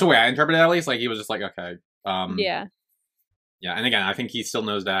 that's the way I interpret it at least. Like, he was just like, okay. Yeah. Yeah, and again, I think he still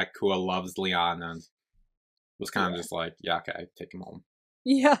knows that Kua loves Leon and was kind of just like, yeah, okay, take him home.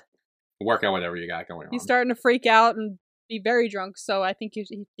 Yeah. Work out whatever you got going on. He's starting to freak out and be very drunk, so I think you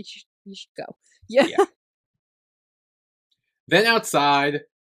should go. Yeah. Then outside,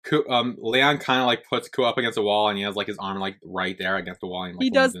 Leon kind of like puts Kua up against the wall, and he has like his arm like right there against the wall, and like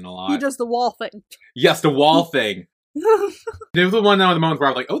he does in a lot. He does the wall thing. Yes, the wall thing. It was the one of the moments where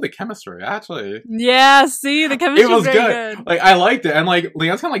I was like, oh, the chemistry, actually. Yeah, see, the chemistry It was very good. Like, I liked it. And, like,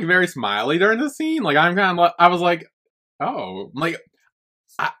 Leon's kind of, like, very smiley during the scene. Like, I'm kind of, I was like, oh. Like,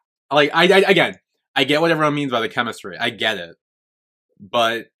 again, I get what everyone means by the chemistry. I get it.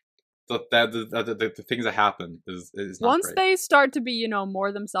 But the things that happen is not Once great. they start to be, you know,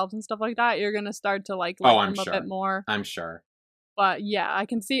 more themselves and stuff like that, you're gonna start to like them a bit more. I'm sure. But yeah, I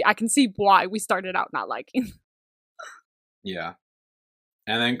can see why we started out not liking. Yeah.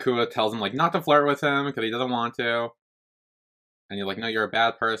 And then Kua tells him like not to flirt with him because he doesn't want to. And you're like, no, you're a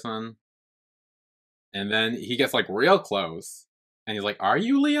bad person. And then he gets like real close. And he's like, are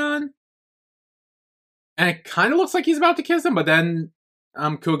you Leon? And it kind of looks like he's about to kiss him, but then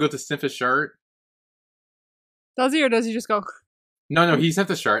Kua goes to sniff his shirt. Does he, or does he just go? No, he sniffed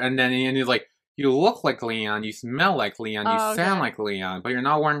the shirt, and then he's like, you look like Leon, you smell like Leon, you sound like Leon, but you're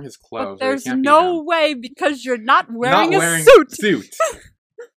not wearing his clothes. But there's no way because you're not wearing a suit.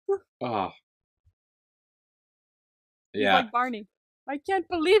 Oh. He's Yeah. like Barney. I can't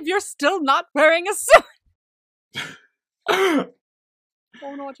believe you're still not wearing a suit. I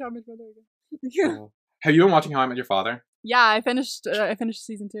want to watch How I Met Your Father again. Have you been watching How I Met Your Father? Yeah, I finished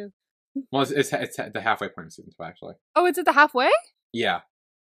season 2. Well, it's the halfway point of season 2, actually. Oh, it's at the halfway? Yeah.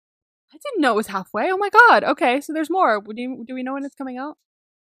 I didn't know it was halfway. Oh my god. Okay, so there's more. Do we know when it's coming out?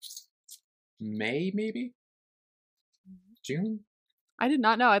 May, maybe? June? I did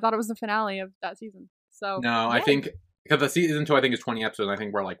not know. I thought it was the finale of that season. So no, I think because the season 2 I think is 20 episodes. I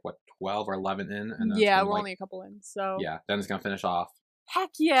think we're like what 12 or 11 in, and yeah, we're only a couple in. So yeah, then it's gonna finish off. Heck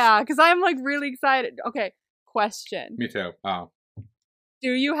yeah, because I'm like really excited. Okay, question. Me too. Oh,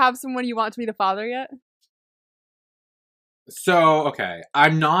 do you have someone you want to be the father yet? So okay,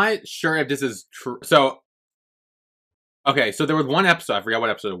 I'm not sure if this is true. So okay, so there was one episode. I forgot what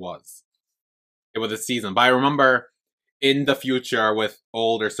episode it was. It was a season, but I remember in the future with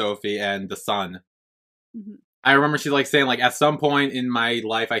older Sophie and the son. Mm-hmm. I remember she's like saying like at some point in my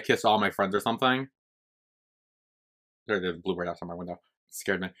life I kissed all my friends or something. There's a bluebird outside my window. It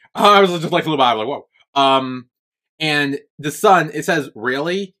scared me. I was just like flew by. I was like whoa. And the son, it says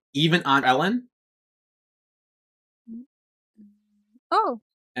really even on Ellen. Oh.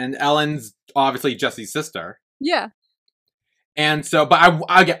 And Ellen's obviously Jesse's sister. Yeah. And so, but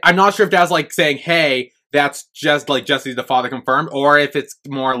I'm not sure if that's like saying, hey, that's just like Jesse's the father confirmed, or if it's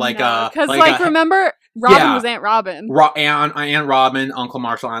more like because like remember Robin was Aunt Robin, Aunt Robin, Uncle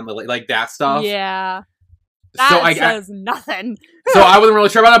Marshall, Aunt Lily, like that stuff. Yeah, that says nothing. So I wasn't really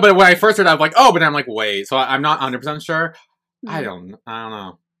sure about it, but when I first heard it, I was like, oh, but I'm like, wait. So I'm not 100% sure. I don't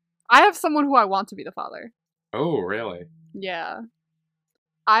know. I have someone who I want to be the father. Oh, really? Yeah.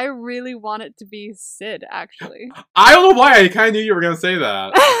 I really want it to be Sid, actually. I don't know why. I kind of knew you were going to say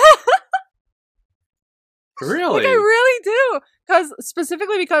that. Really? Like, I really do.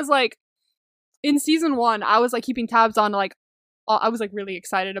 Specifically because, like, in season 1, I was, like, keeping tabs on, like, I was, like, really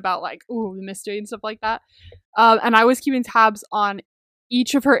excited about, like, ooh, the mystery and stuff like that. And I was keeping tabs on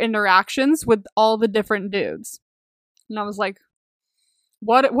each of her interactions with all the different dudes. And I was like,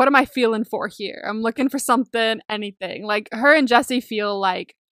 what am I feeling for here? I'm looking for something, anything. Like, her and Jesse feel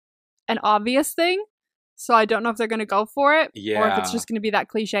like an obvious thing. So I don't know if they're going to go for it. Yeah. Or if it's just going to be that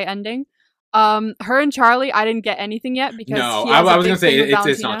cliche ending. Her and Charlie, I didn't get anything yet because no, I was going to say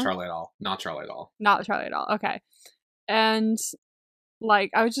it's not Charlie at all. Not Charlie at all. Not Charlie at all. Okay. And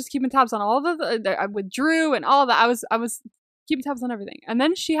like I was just keeping tabs on all with Drew and all that. I was keeping tabs on everything. And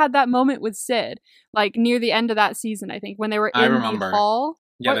then she had that moment with Sid, like near the end of that season, I think, when they were in the hall.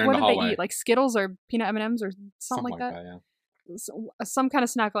 Yeah, they're in the hallway. What did they eat? Like Skittles or peanut M&Ms or something like that? Yeah. Some kind of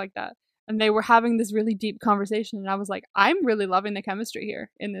snack like that. And they were having this really deep conversation, and I was like, I'm really loving the chemistry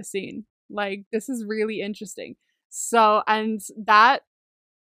here in this scene. Like, this is really interesting. So, and that,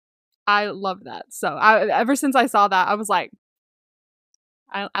 I love that. So, ever since I saw that, I was like,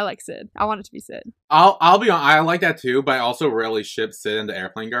 I like Sid. I want it to be Sid. I'll be honest, I like that too, but I also really ship Sid and the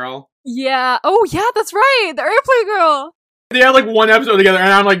Airplane Girl. Yeah. Oh, yeah, that's right. The Airplane Girl. They had like one episode together,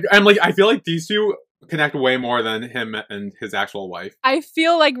 and I'm like, I feel like these two connect way more than him and his actual wife. I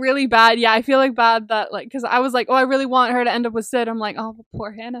feel like really bad. Yeah, I feel like bad that like because I was like, oh, I really want her to end up with Sid. I'm like, oh,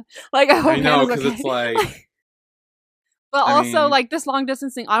 poor Hannah. Like, I know because it's like. But also, like, this long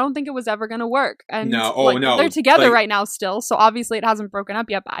distancing, I don't think it was ever going to work. And they're together right now still, so obviously it hasn't broken up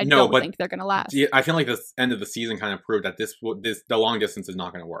yet, but I don't think they're going to last. I feel like this end of the season kind of proved that the long distance is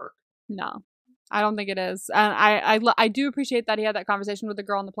not going to work. No, I don't think it is. And I do appreciate that he had that conversation with the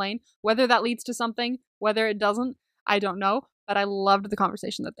girl on the plane. Whether that leads to something, whether it doesn't, I don't know. But I loved the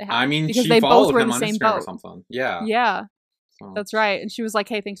conversation that they had. I mean, because they both were in the same boat. Or something. Yeah. Yeah. Oh. That's right. And she was like,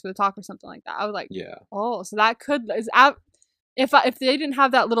 "Hey, thanks for the talk," or something like that. I was like, Yeah. "Oh, so that could if they didn't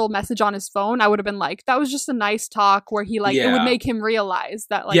have that little message on his phone, I would have been like, that was just a nice talk where he like it would make him realize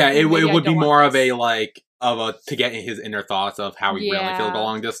that like it would be more of this. a like to get his inner thoughts of how he really feels about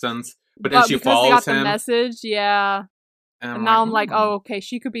long distance. But then she because follows they got him. The message, yeah. And now I'm like, oh, okay,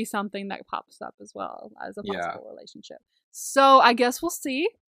 she could be something that pops up as well as a possible relationship. So I guess we'll see.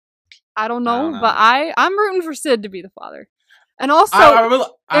 I don't know, but I'm rooting for Sid to be the father. And also,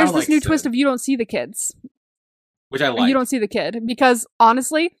 there's this new twist of you don't see the kids. Which I like. You don't see the kid. Because,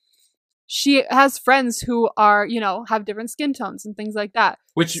 honestly, she has friends who are, have different skin tones and things like that.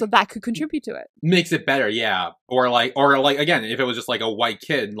 So that could contribute to it. Makes it better, yeah. Or again, if it was just like a white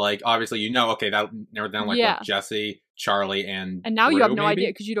kid, like, obviously, okay, that narrowed down, like, Jesse, Charlie, and now Drew, you have no idea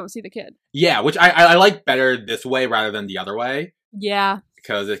because you don't see the kid. Yeah, which I like better this way rather than the other way. Yeah.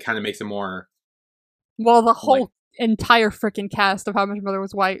 Because it kind of makes it more... Well, the whole entire freaking cast of How I Met Your Mother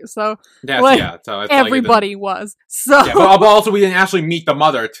was white, so... So it's everybody was, so... Yeah, but also we didn't actually meet the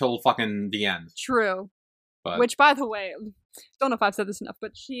mother till fucking the end. True. But... Which, by the way, don't know if I've said this enough,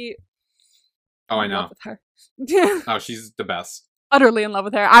 but she... Oh, I know. In love with her. Oh, she's the best. Utterly in love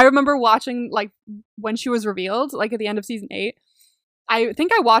with her. I remember watching, like, when she was revealed, like, at the end of season 8. I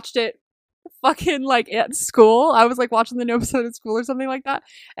think I watched it fucking, like, at school. I was, like, watching the new episode at school or something like that.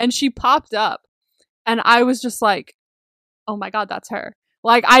 And she popped up. And I was just like, oh my god, that's her.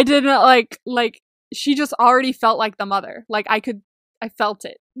 Like, I didn't, like, she just already felt like the mother. Like, I felt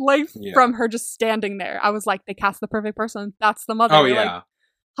it. Like, from her just standing there. I was like, they cast the perfect person. That's the mother. Oh, yeah.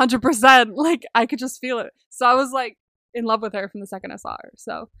 Like, 100%. Like, I could just feel it. So I was, like, in love with her from the second I saw her.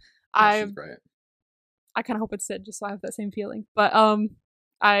 So, she's great. I kind of hope it's Sid, just so I have that same feeling. But,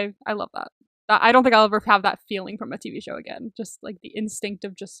 I love that. I don't think I'll ever have that feeling from a TV show again. Just, like, the instinct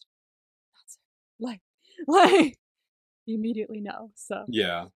of just, like, you immediately know. So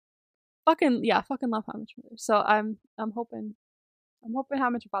yeah, fucking love How Much Mother. So I'm hoping How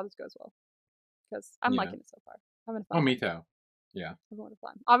Much Your Father's goes well because I'm liking it so far. Having fun. Oh, me too. Yeah, having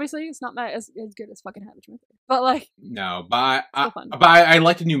fun. Obviously, it's not as good as fucking How Much Mother, but like no, but I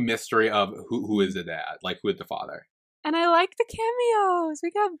like the new mystery of who is the dad, like who is the father. And I like the cameos. We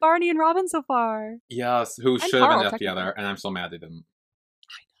got Barney and Robin so far. Yes, who should have been left together, and I'm so mad they didn't.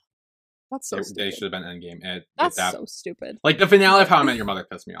 That's so stupid. They should have been Endgame. That's so stupid. Like, the finale of How I Met Your Mother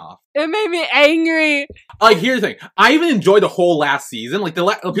pissed me off. It made me angry. Like, here's the thing. I even enjoyed the whole last season. Like, people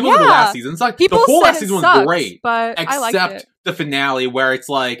said the last season. It's like, the whole last season was great. But except the finale where it's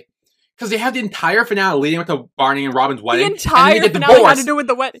like... Because they had the entire finale leading up to Barney and Robin's wedding. The entire finale had to do with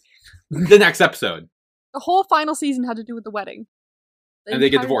the wedding. The next episode. The whole final season had to do with the wedding. And they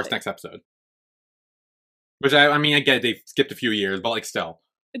get divorced next episode. Which, I mean, I get it. They skipped a few years, but, like, still.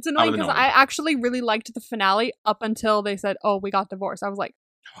 It's annoying because I actually really liked the finale up until they said, oh, we got divorced. I was like...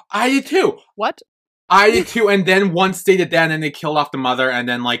 I did too. What? I did too. And then once they did that, and then they killed off the mother, and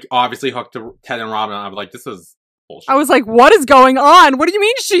then, like, obviously hooked to Ted and Robin, I was like, this is bullshit. I was like, what is going on? What do you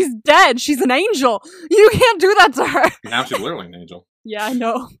mean she's dead? She's an angel. You can't do that to her. Now she's literally an angel. Yeah, I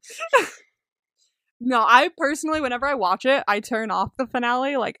know. No, I personally, whenever I watch it, I turn off the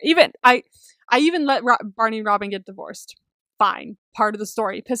finale. Like, I even let Barney and Robin get divorced. Fine. Part of the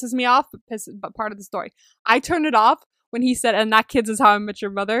story. Pisses me off, but part of the story. I turn it off when he said, and that kid's is how I met your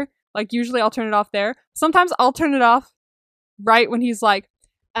mother. Like, usually I'll turn it off there. Sometimes I'll turn it off right when he's like,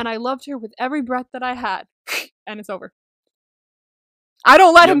 and I loved her with every breath that I had. And it's over. I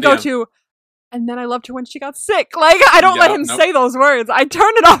don't let him go to, and then I loved her when she got sick. Like, I don't let him say those words. I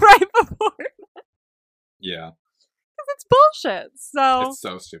turn it off right before. Yeah. Because it's bullshit. So. It's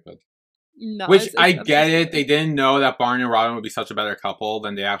so stupid. No, which I get it. They didn't know that Barney and Robin would be such a better couple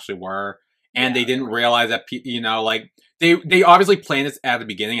than they actually were, and they didn't realize that like they obviously planned this at the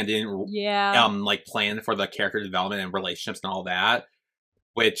beginning and didn't like plan for the character development and relationships and all that,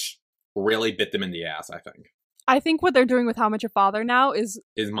 which really bit them in the ass. I think what they're doing with How Much Your Father now is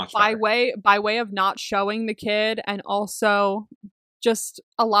much by better. by way of not showing the kid, and also just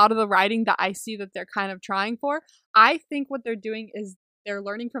a lot of the writing that I see that they're kind of trying for. I think what they're doing is they're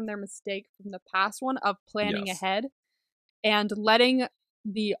learning from their mistake from the past one of planning ahead and letting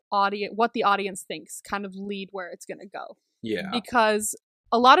the what the audience thinks kind of lead where it's going to go. Yeah. Because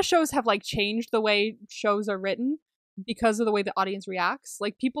a lot of shows have like changed the way shows are written because of the way the audience reacts.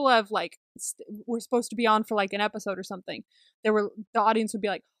 Like, people have like we're supposed to be on for like an episode or something. The audience would be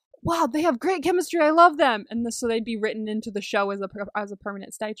like, wow, they have great chemistry. I love them. And so they'd be written into the show as a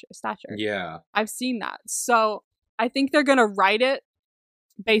permanent stature. Yeah. I've seen that. So I think they're going to write it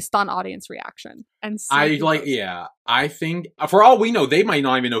based on audience reaction. And I think for all we know, they might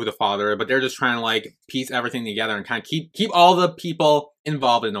not even know who the father is, but they're just trying to like piece everything together and kind of keep all the people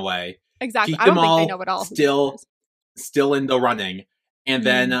involved in a way. Exactly. Keep I them don't think all they know at all. still in the running. And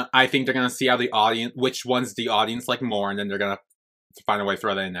then I think they're going to see how which ones the audience like more, and then they're going to find a way to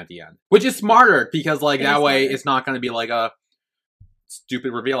throw that in at the end. Which is smarter, because like that way it's not going to be like a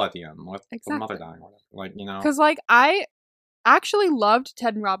stupid reveal at the end with the mother dying. Like, you know. Because like I actually loved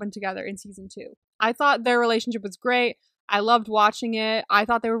Ted and Robin together in season 2. I thought their relationship was great. I loved watching it. I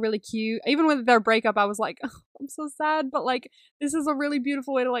thought they were really cute. Even with their breakup, I was like, oh, I'm so sad, but like this is a really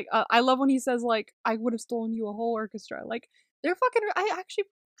beautiful way to like. I love when he says like, I would have stolen you a whole orchestra. Like they're fucking.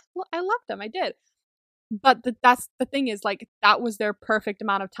 I loved them. I did. But that's the thing is like that was their perfect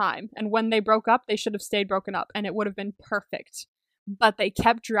amount of time. And when they broke up, they should have stayed broken up, and it would have been perfect. But they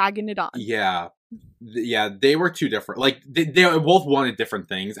kept dragging it on. Yeah. Yeah, they were two different. Like, they both wanted different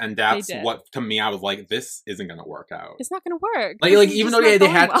things, and that's what, to me, I was like, this isn't gonna work out. It's not gonna work. Like even though they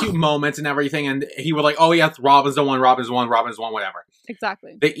had cute moments and everything, and he was like, oh, yes, Robin's the one, whatever.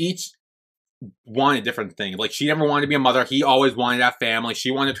 Exactly. They each wanted different things. Like, she never wanted to be a mother. He always wanted that family.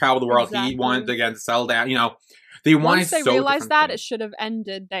 She wanted to travel the world. Exactly. He wanted to, again, settle down, you know. Once they realized that, it should have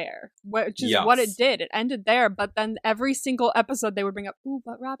ended there, which is what it did. It ended there, but then every single episode they would bring up, ooh,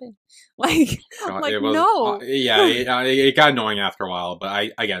 but Robin. Like, no. It got annoying after a while,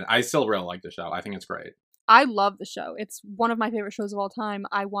 but I still really like the show. I think it's great. I love the show. It's one of my favorite shows of all time.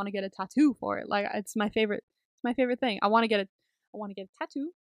 I want to get a tattoo for it. Like, it's my favorite thing. I want to get a tattoo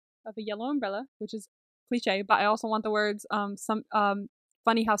of a yellow umbrella, which is cliche, but I also want the words,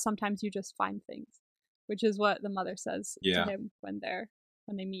 funny how sometimes you just find things. Which is what the mother says to him when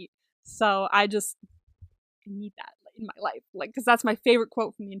they meet. So I need that in my life, like, because that's my favorite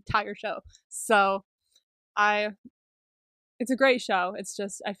quote from the entire show. So it's a great show. It's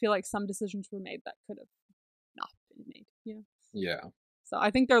just I feel like some decisions were made that could have not been made. You know? Yeah. So I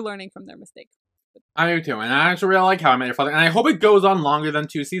think they're learning from their mistake. I do too, and I actually really like How I Met Your Father, and I hope it goes on longer than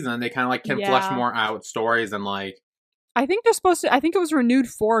 2 seasons. And they kind of like can flesh more out stories and like. I think they're supposed to. I think it was renewed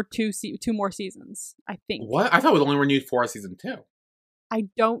for two more seasons. I think. What? I thought it was only renewed for season 2. I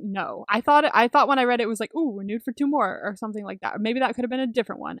don't know. I thought when I read it was like, ooh, renewed for 2 more or something like that. Or maybe that could have been a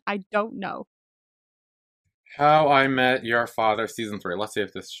different one. I don't know. How I Met Your Father season 3. Let's see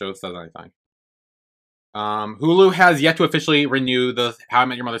if this show says anything. Hulu has yet to officially renew the How I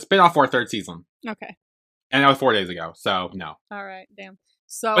Met Your Mother spinoff for a 3rd season. Okay. And that was 4 days ago, so no. All right, damn.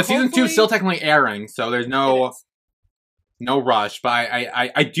 So, but season 2 is still technically airing, so there's no rush. But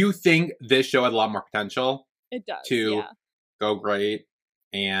I do think this show had a lot more potential. It does to go great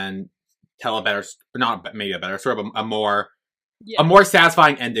and tell a better, not maybe a better, sort of a more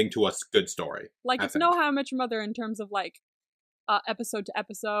satisfying ending to a good story. Like it's no How I Met Your Mother in terms of like episode to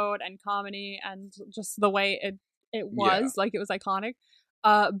episode and comedy and just the way it was like it was iconic.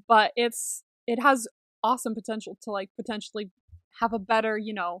 But it has awesome potential to like potentially have a better,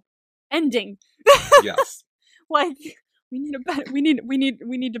 ending. Yes. Like we need a better. We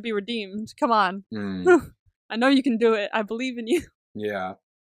need to be redeemed. Come on. I know you can do it. I believe in you. Yeah.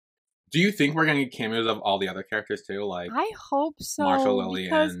 Do you think we're gonna get cameos of all the other characters too? Like I hope so. Marshall, Lily,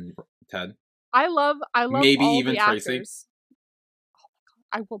 and Ted. I love maybe all even the Tracy. Actors. Oh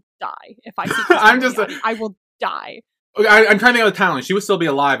my god, I will die if I see. I will die. I'm trying to think of the timeline. She would still be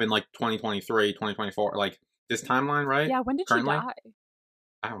alive in like 2023, 2024, like this timeline, right? Yeah. When did she die?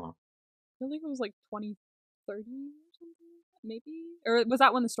 I don't know. I feel like it was like 2030 or something, maybe, or was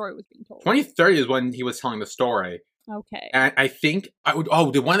that when the story was being told? 2030 is when he was telling the story. Okay. And I think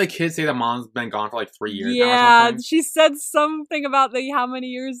did one of the kids say that mom's been gone for like 3 years? Yeah, now or something? She said something about how many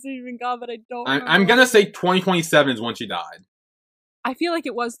years she's been gone, but I don't. I'm gonna say 2027 is when she died. I feel like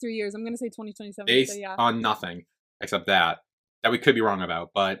it was 3 years. I'm gonna say 2027. Based on nothing except that we could be wrong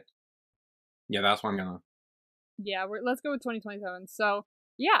about, but yeah, that's what I'm gonna. Yeah, let's go with 2027. So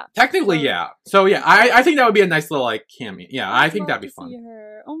yeah, technically, yeah. So yeah, I think that would be a nice little like cameo. Yeah, I think that'd be fun. See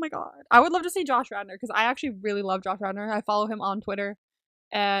her. Oh my god, I would love to see Josh Radnor because I actually really love Josh Radnor. I follow him on Twitter.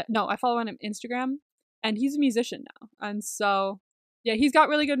 No, I follow him on Instagram, and he's a musician now. And so yeah, he's got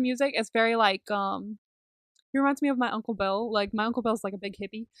really good music. It's very like he reminds me of my Uncle Bill. Like my Uncle Bill's like a big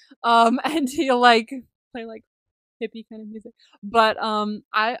hippie. And he'll like play like hippie kind of music. But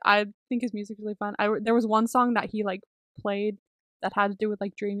I think his music's really fun. There was one song that he like played that had to do with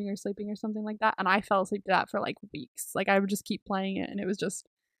like dreaming or sleeping or something like that, and I fell asleep to that for like weeks. Like I would just keep playing it, and it was just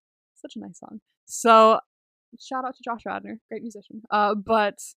such a nice song. So shout out to Josh Radnor, great musician.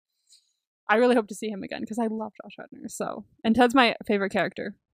 But I really hope to see him again because I love Josh Radnor. So, and Ted's my favorite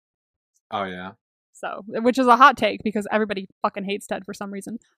character. Oh yeah. So, which is a hot take because everybody fucking hates Ted for some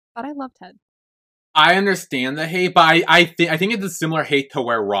reason. But I love Ted. I understand the hate, but I think it's a similar hate to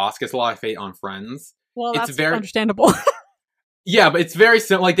where Ross gets a lot of hate on Friends. Well, it's that's very understandable. Yeah, but it's very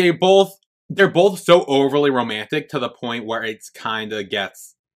similar. Like they're both so overly romantic to the point where it's kind of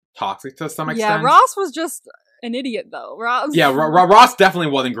gets toxic to some extent. Yeah, Ross was just an idiot though. Ross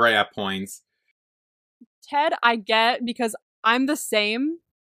definitely wasn't great at points. Ted, I get because I'm the same.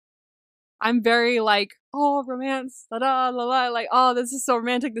 I'm very like, oh, romance, da da la la, like, oh, this is so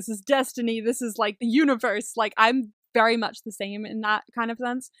romantic. This is destiny. This is like the universe. Like, I'm very much the same in that kind of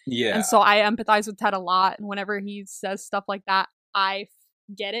sense. Yeah. And so I empathize with Ted a lot. And whenever he says stuff like that, I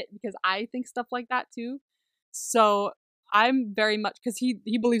get it because I think stuff like that too. So I'm very much, because he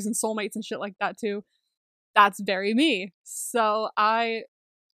believes in soulmates and shit like that too. That's very me. So I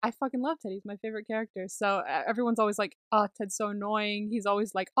fucking love Ted. He's my favorite character. So everyone's always like, oh, Ted's so annoying. He's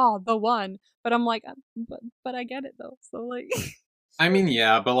always like, oh, the one. But I'm like, but I get it though. So like, I mean,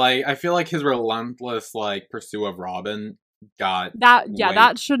 yeah, but like, I feel like his relentless like pursuit of Robin got that. Yeah,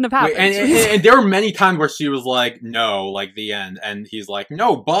 that shouldn't have happened. And there were many times where she was like, no, like the end, and he's like,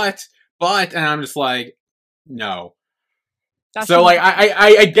 no, but, and I'm just like, no. So like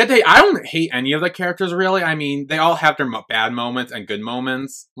I get that. I don't hate any of the characters really. I mean, they all have their bad moments and good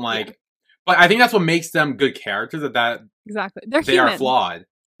moments. Like, yeah. But I think that's what makes them good characters. That exactly they are flawed.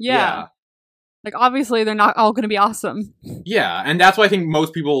 Yeah. Like obviously they're not all going to be awesome. Yeah, and that's what I think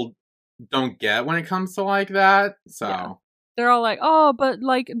most people don't get when it comes to like that. So yeah. They're all like, oh, but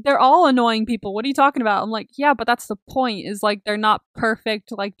like they're all annoying people. What are you talking about? I'm like, yeah, but that's the point. Is like they're not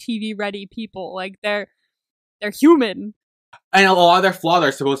perfect like TV ready people. Like they're human. And a lot of their flaws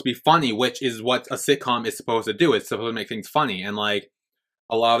are supposed to be funny, which is what a sitcom is supposed to do. It's supposed to make things funny. And, like,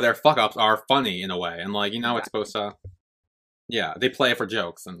 a lot of their fuck-ups are funny in a way. And, like, you know, exactly. It's supposed to... Yeah, they play it for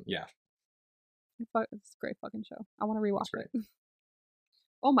jokes, and yeah. It's a great fucking show. I want to rewatch it.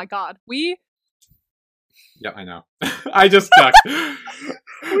 Oh my god. Yeah, I know. I just stuck. We just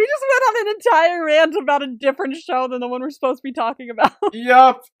went on an entire rant about a different show than the one we're supposed to be talking about.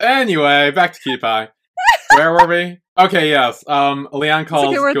 Yup. Anyway, back to Cutie Pie. Where were we? Okay, yes. Leon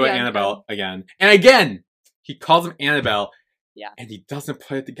calls to Annabelle again. And again, he calls him Annabelle. Yeah. And he doesn't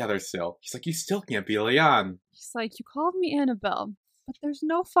put it together still. He's like, you still can't be Leon. He's like, you called me Annabelle, but there's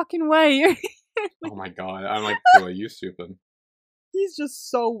no fucking way. Oh my god. I'm like, boy, you stupid. He's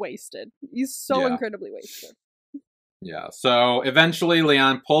just so wasted. He's so incredibly wasted. Yeah, so eventually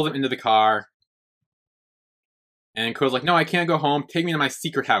Leon pulls him into the car. And Co's like, no, I can't go home. Take me to my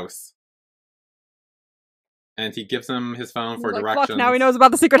secret house. And he gives him his phone for directions. Fuck, now he knows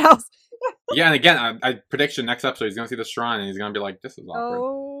about the secret house. Yeah, and again, I prediction next episode he's gonna see the shrine and he's gonna be like, "This is awkward.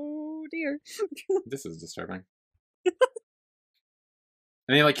 Oh dear, this is disturbing." And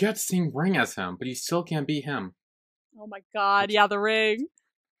they're like, "You have the same ring as him, but you still can't be him." Oh my god, yeah, the ring.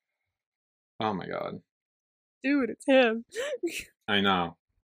 Oh my god, dude, it's him. I know.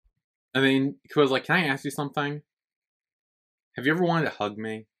 And then he was like, "Can I ask you something? Have you ever wanted to hug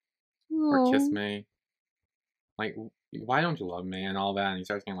me or kiss me? Like, why don't you love me?" and all that, and he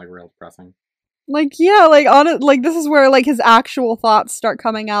starts getting like real depressing. Like, yeah, like on it, like this is where like his actual thoughts start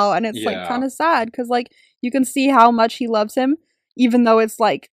coming out, and it's like kind of sad because like you can see how much he loves him, even though it's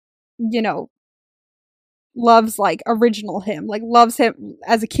like, you know, loves like original him, like loves him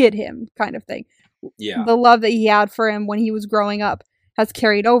as a kid, him kind of thing. Yeah, the love that he had for him when he was growing up has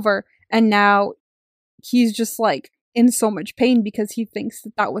carried over, and now he's just like in so much pain because he thinks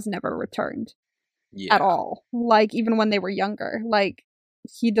that was never returned. At all. Like, even when they were younger. Like,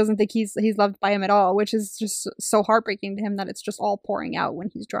 he doesn't think he's loved by him at all, which is just so heartbreaking to him that it's just all pouring out when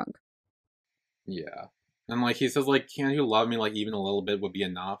he's drunk. Yeah. And, like, he says, like, can't you love me, like, even a little bit would be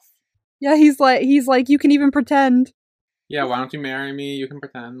enough? Yeah, he's like, you can even pretend. Yeah, why don't you marry me? You can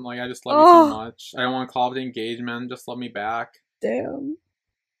pretend. Like, I just love you so much. I don't want to call it the engagement. Just love me back. Damn.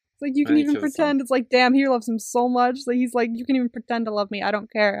 It's like, you can even pretend. It's like, damn, he loves him so much. Like, he's like, you can even pretend to love me. I don't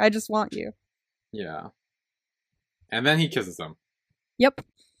care. I just want you. Yeah. And then he kisses him. Yep.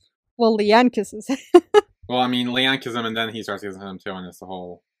 Well, Leanne kisses him. Well, I mean, Leanne kisses him and then he starts kissing him too, and it's the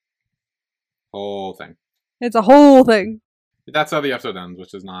whole thing. It's a whole thing. That's how the episode ends,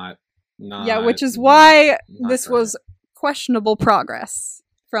 which is not yeah, which is why this was questionable progress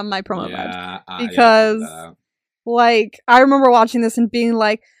from my promo vibes. Because, like, I remember watching this and being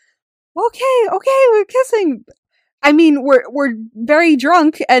like, okay, we're kissing. I mean, we're very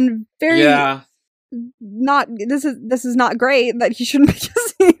drunk and very... Yeah. Not this is not great that he shouldn't be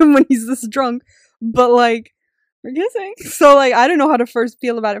kissing him when he's this drunk, but like we're kissing, so like I don't know how to first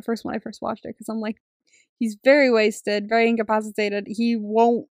feel about it when I first watched it because I'm like, he's very wasted, very incapacitated. He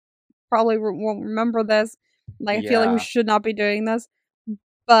won't probably won't remember this. Like, I feel like we Yeah. should not be doing this.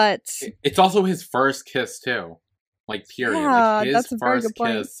 But It's also his first kiss, too. Like, period. yeah, Like, his that's a very first good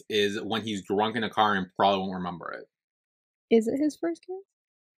point. kiss is when he's drunk in a car and probably won't remember it. Is it his first kiss?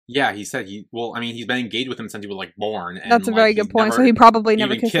 Yeah, he said he's been engaged with him since he was, like, born. And, That's a like, very good point. So he probably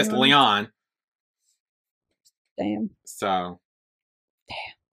never even kissed anyone. Leon. Damn. So.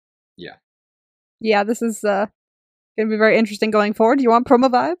 Damn. Yeah. Yeah, this is going to be very interesting going forward. Do you want promo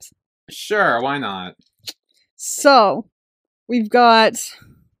vibes? Sure, why not? So, we've got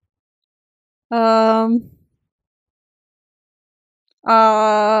let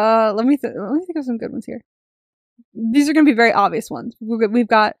me think of some good ones here. These are going to be very obvious ones. We've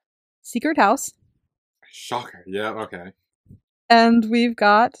got Secret House. Shocker. Yeah, okay. And we've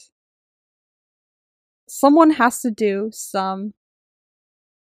got someone has to do some.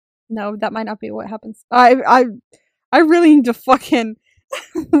 No, that might not be what happens. I really need to fucking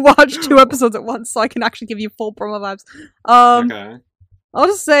watch 2 episodes at once so I can actually give you full promo vibes. Okay. I'll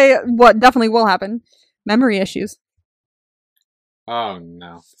just say what definitely will happen. Memory issues. Oh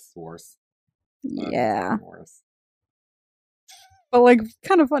no, it's worse. Yeah. Worse. But like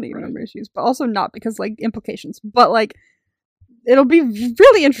kind of funny memory issues, but also not because like implications. But like it'll be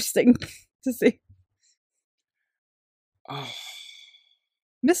really interesting to see. Oh.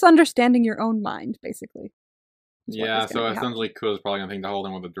 Misunderstanding your own mind, basically. Yeah, so essentially Kua's probably gonna think the whole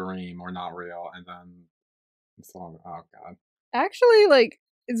thing was a dream or not real, and then it's all, oh god. Actually, like,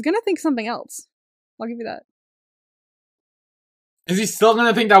 it's gonna think something else. I'll give you that. Is he still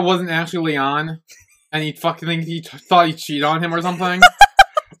gonna think that wasn't actually Leon? And he fucking think he thought he cheated on him or something?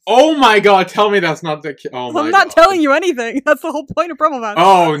 Oh my god, tell me that's not the kid. Oh my god. I'm not telling you anything. That's the whole point of promo vibes.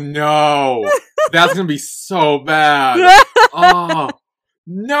 Oh no. That's gonna be so bad. Oh.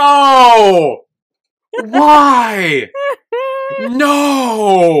 No! Why?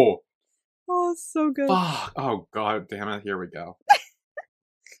 No! Oh, so good. Fuck. Oh god damn it, here we go.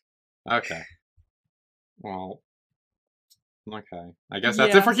 Okay. Well. Okay. I guess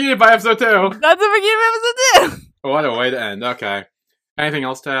that's it for Cutie Pie episode 2. That's it for Cutie Pie episode 2! What a way to end. Okay. Anything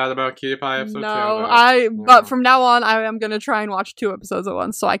else to add about Cutie Pie episode 2? No, but from now on, I am going to try and watch 2 episodes at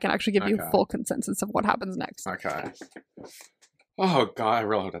once so I can actually give you full consensus of what happens next. Okay. Oh god, I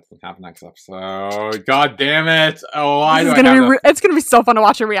really hope that doesn't happen next episode. God damn it! Oh, why do I have It's gonna be so fun to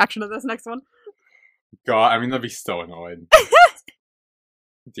watch a reaction to this next one. God, I mean, they'll be so annoyed.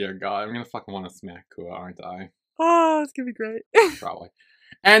 Dear God, I'm gonna fucking want to smack Kua, aren't I? Oh, it's gonna be great. Probably.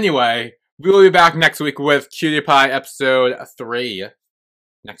 Anyway, we will be back next week with Cutie Pie episode 3.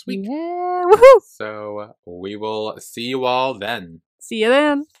 Next week. Yeah, woohoo! So, we will see you all then. See you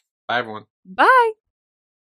then. Bye, everyone. Bye!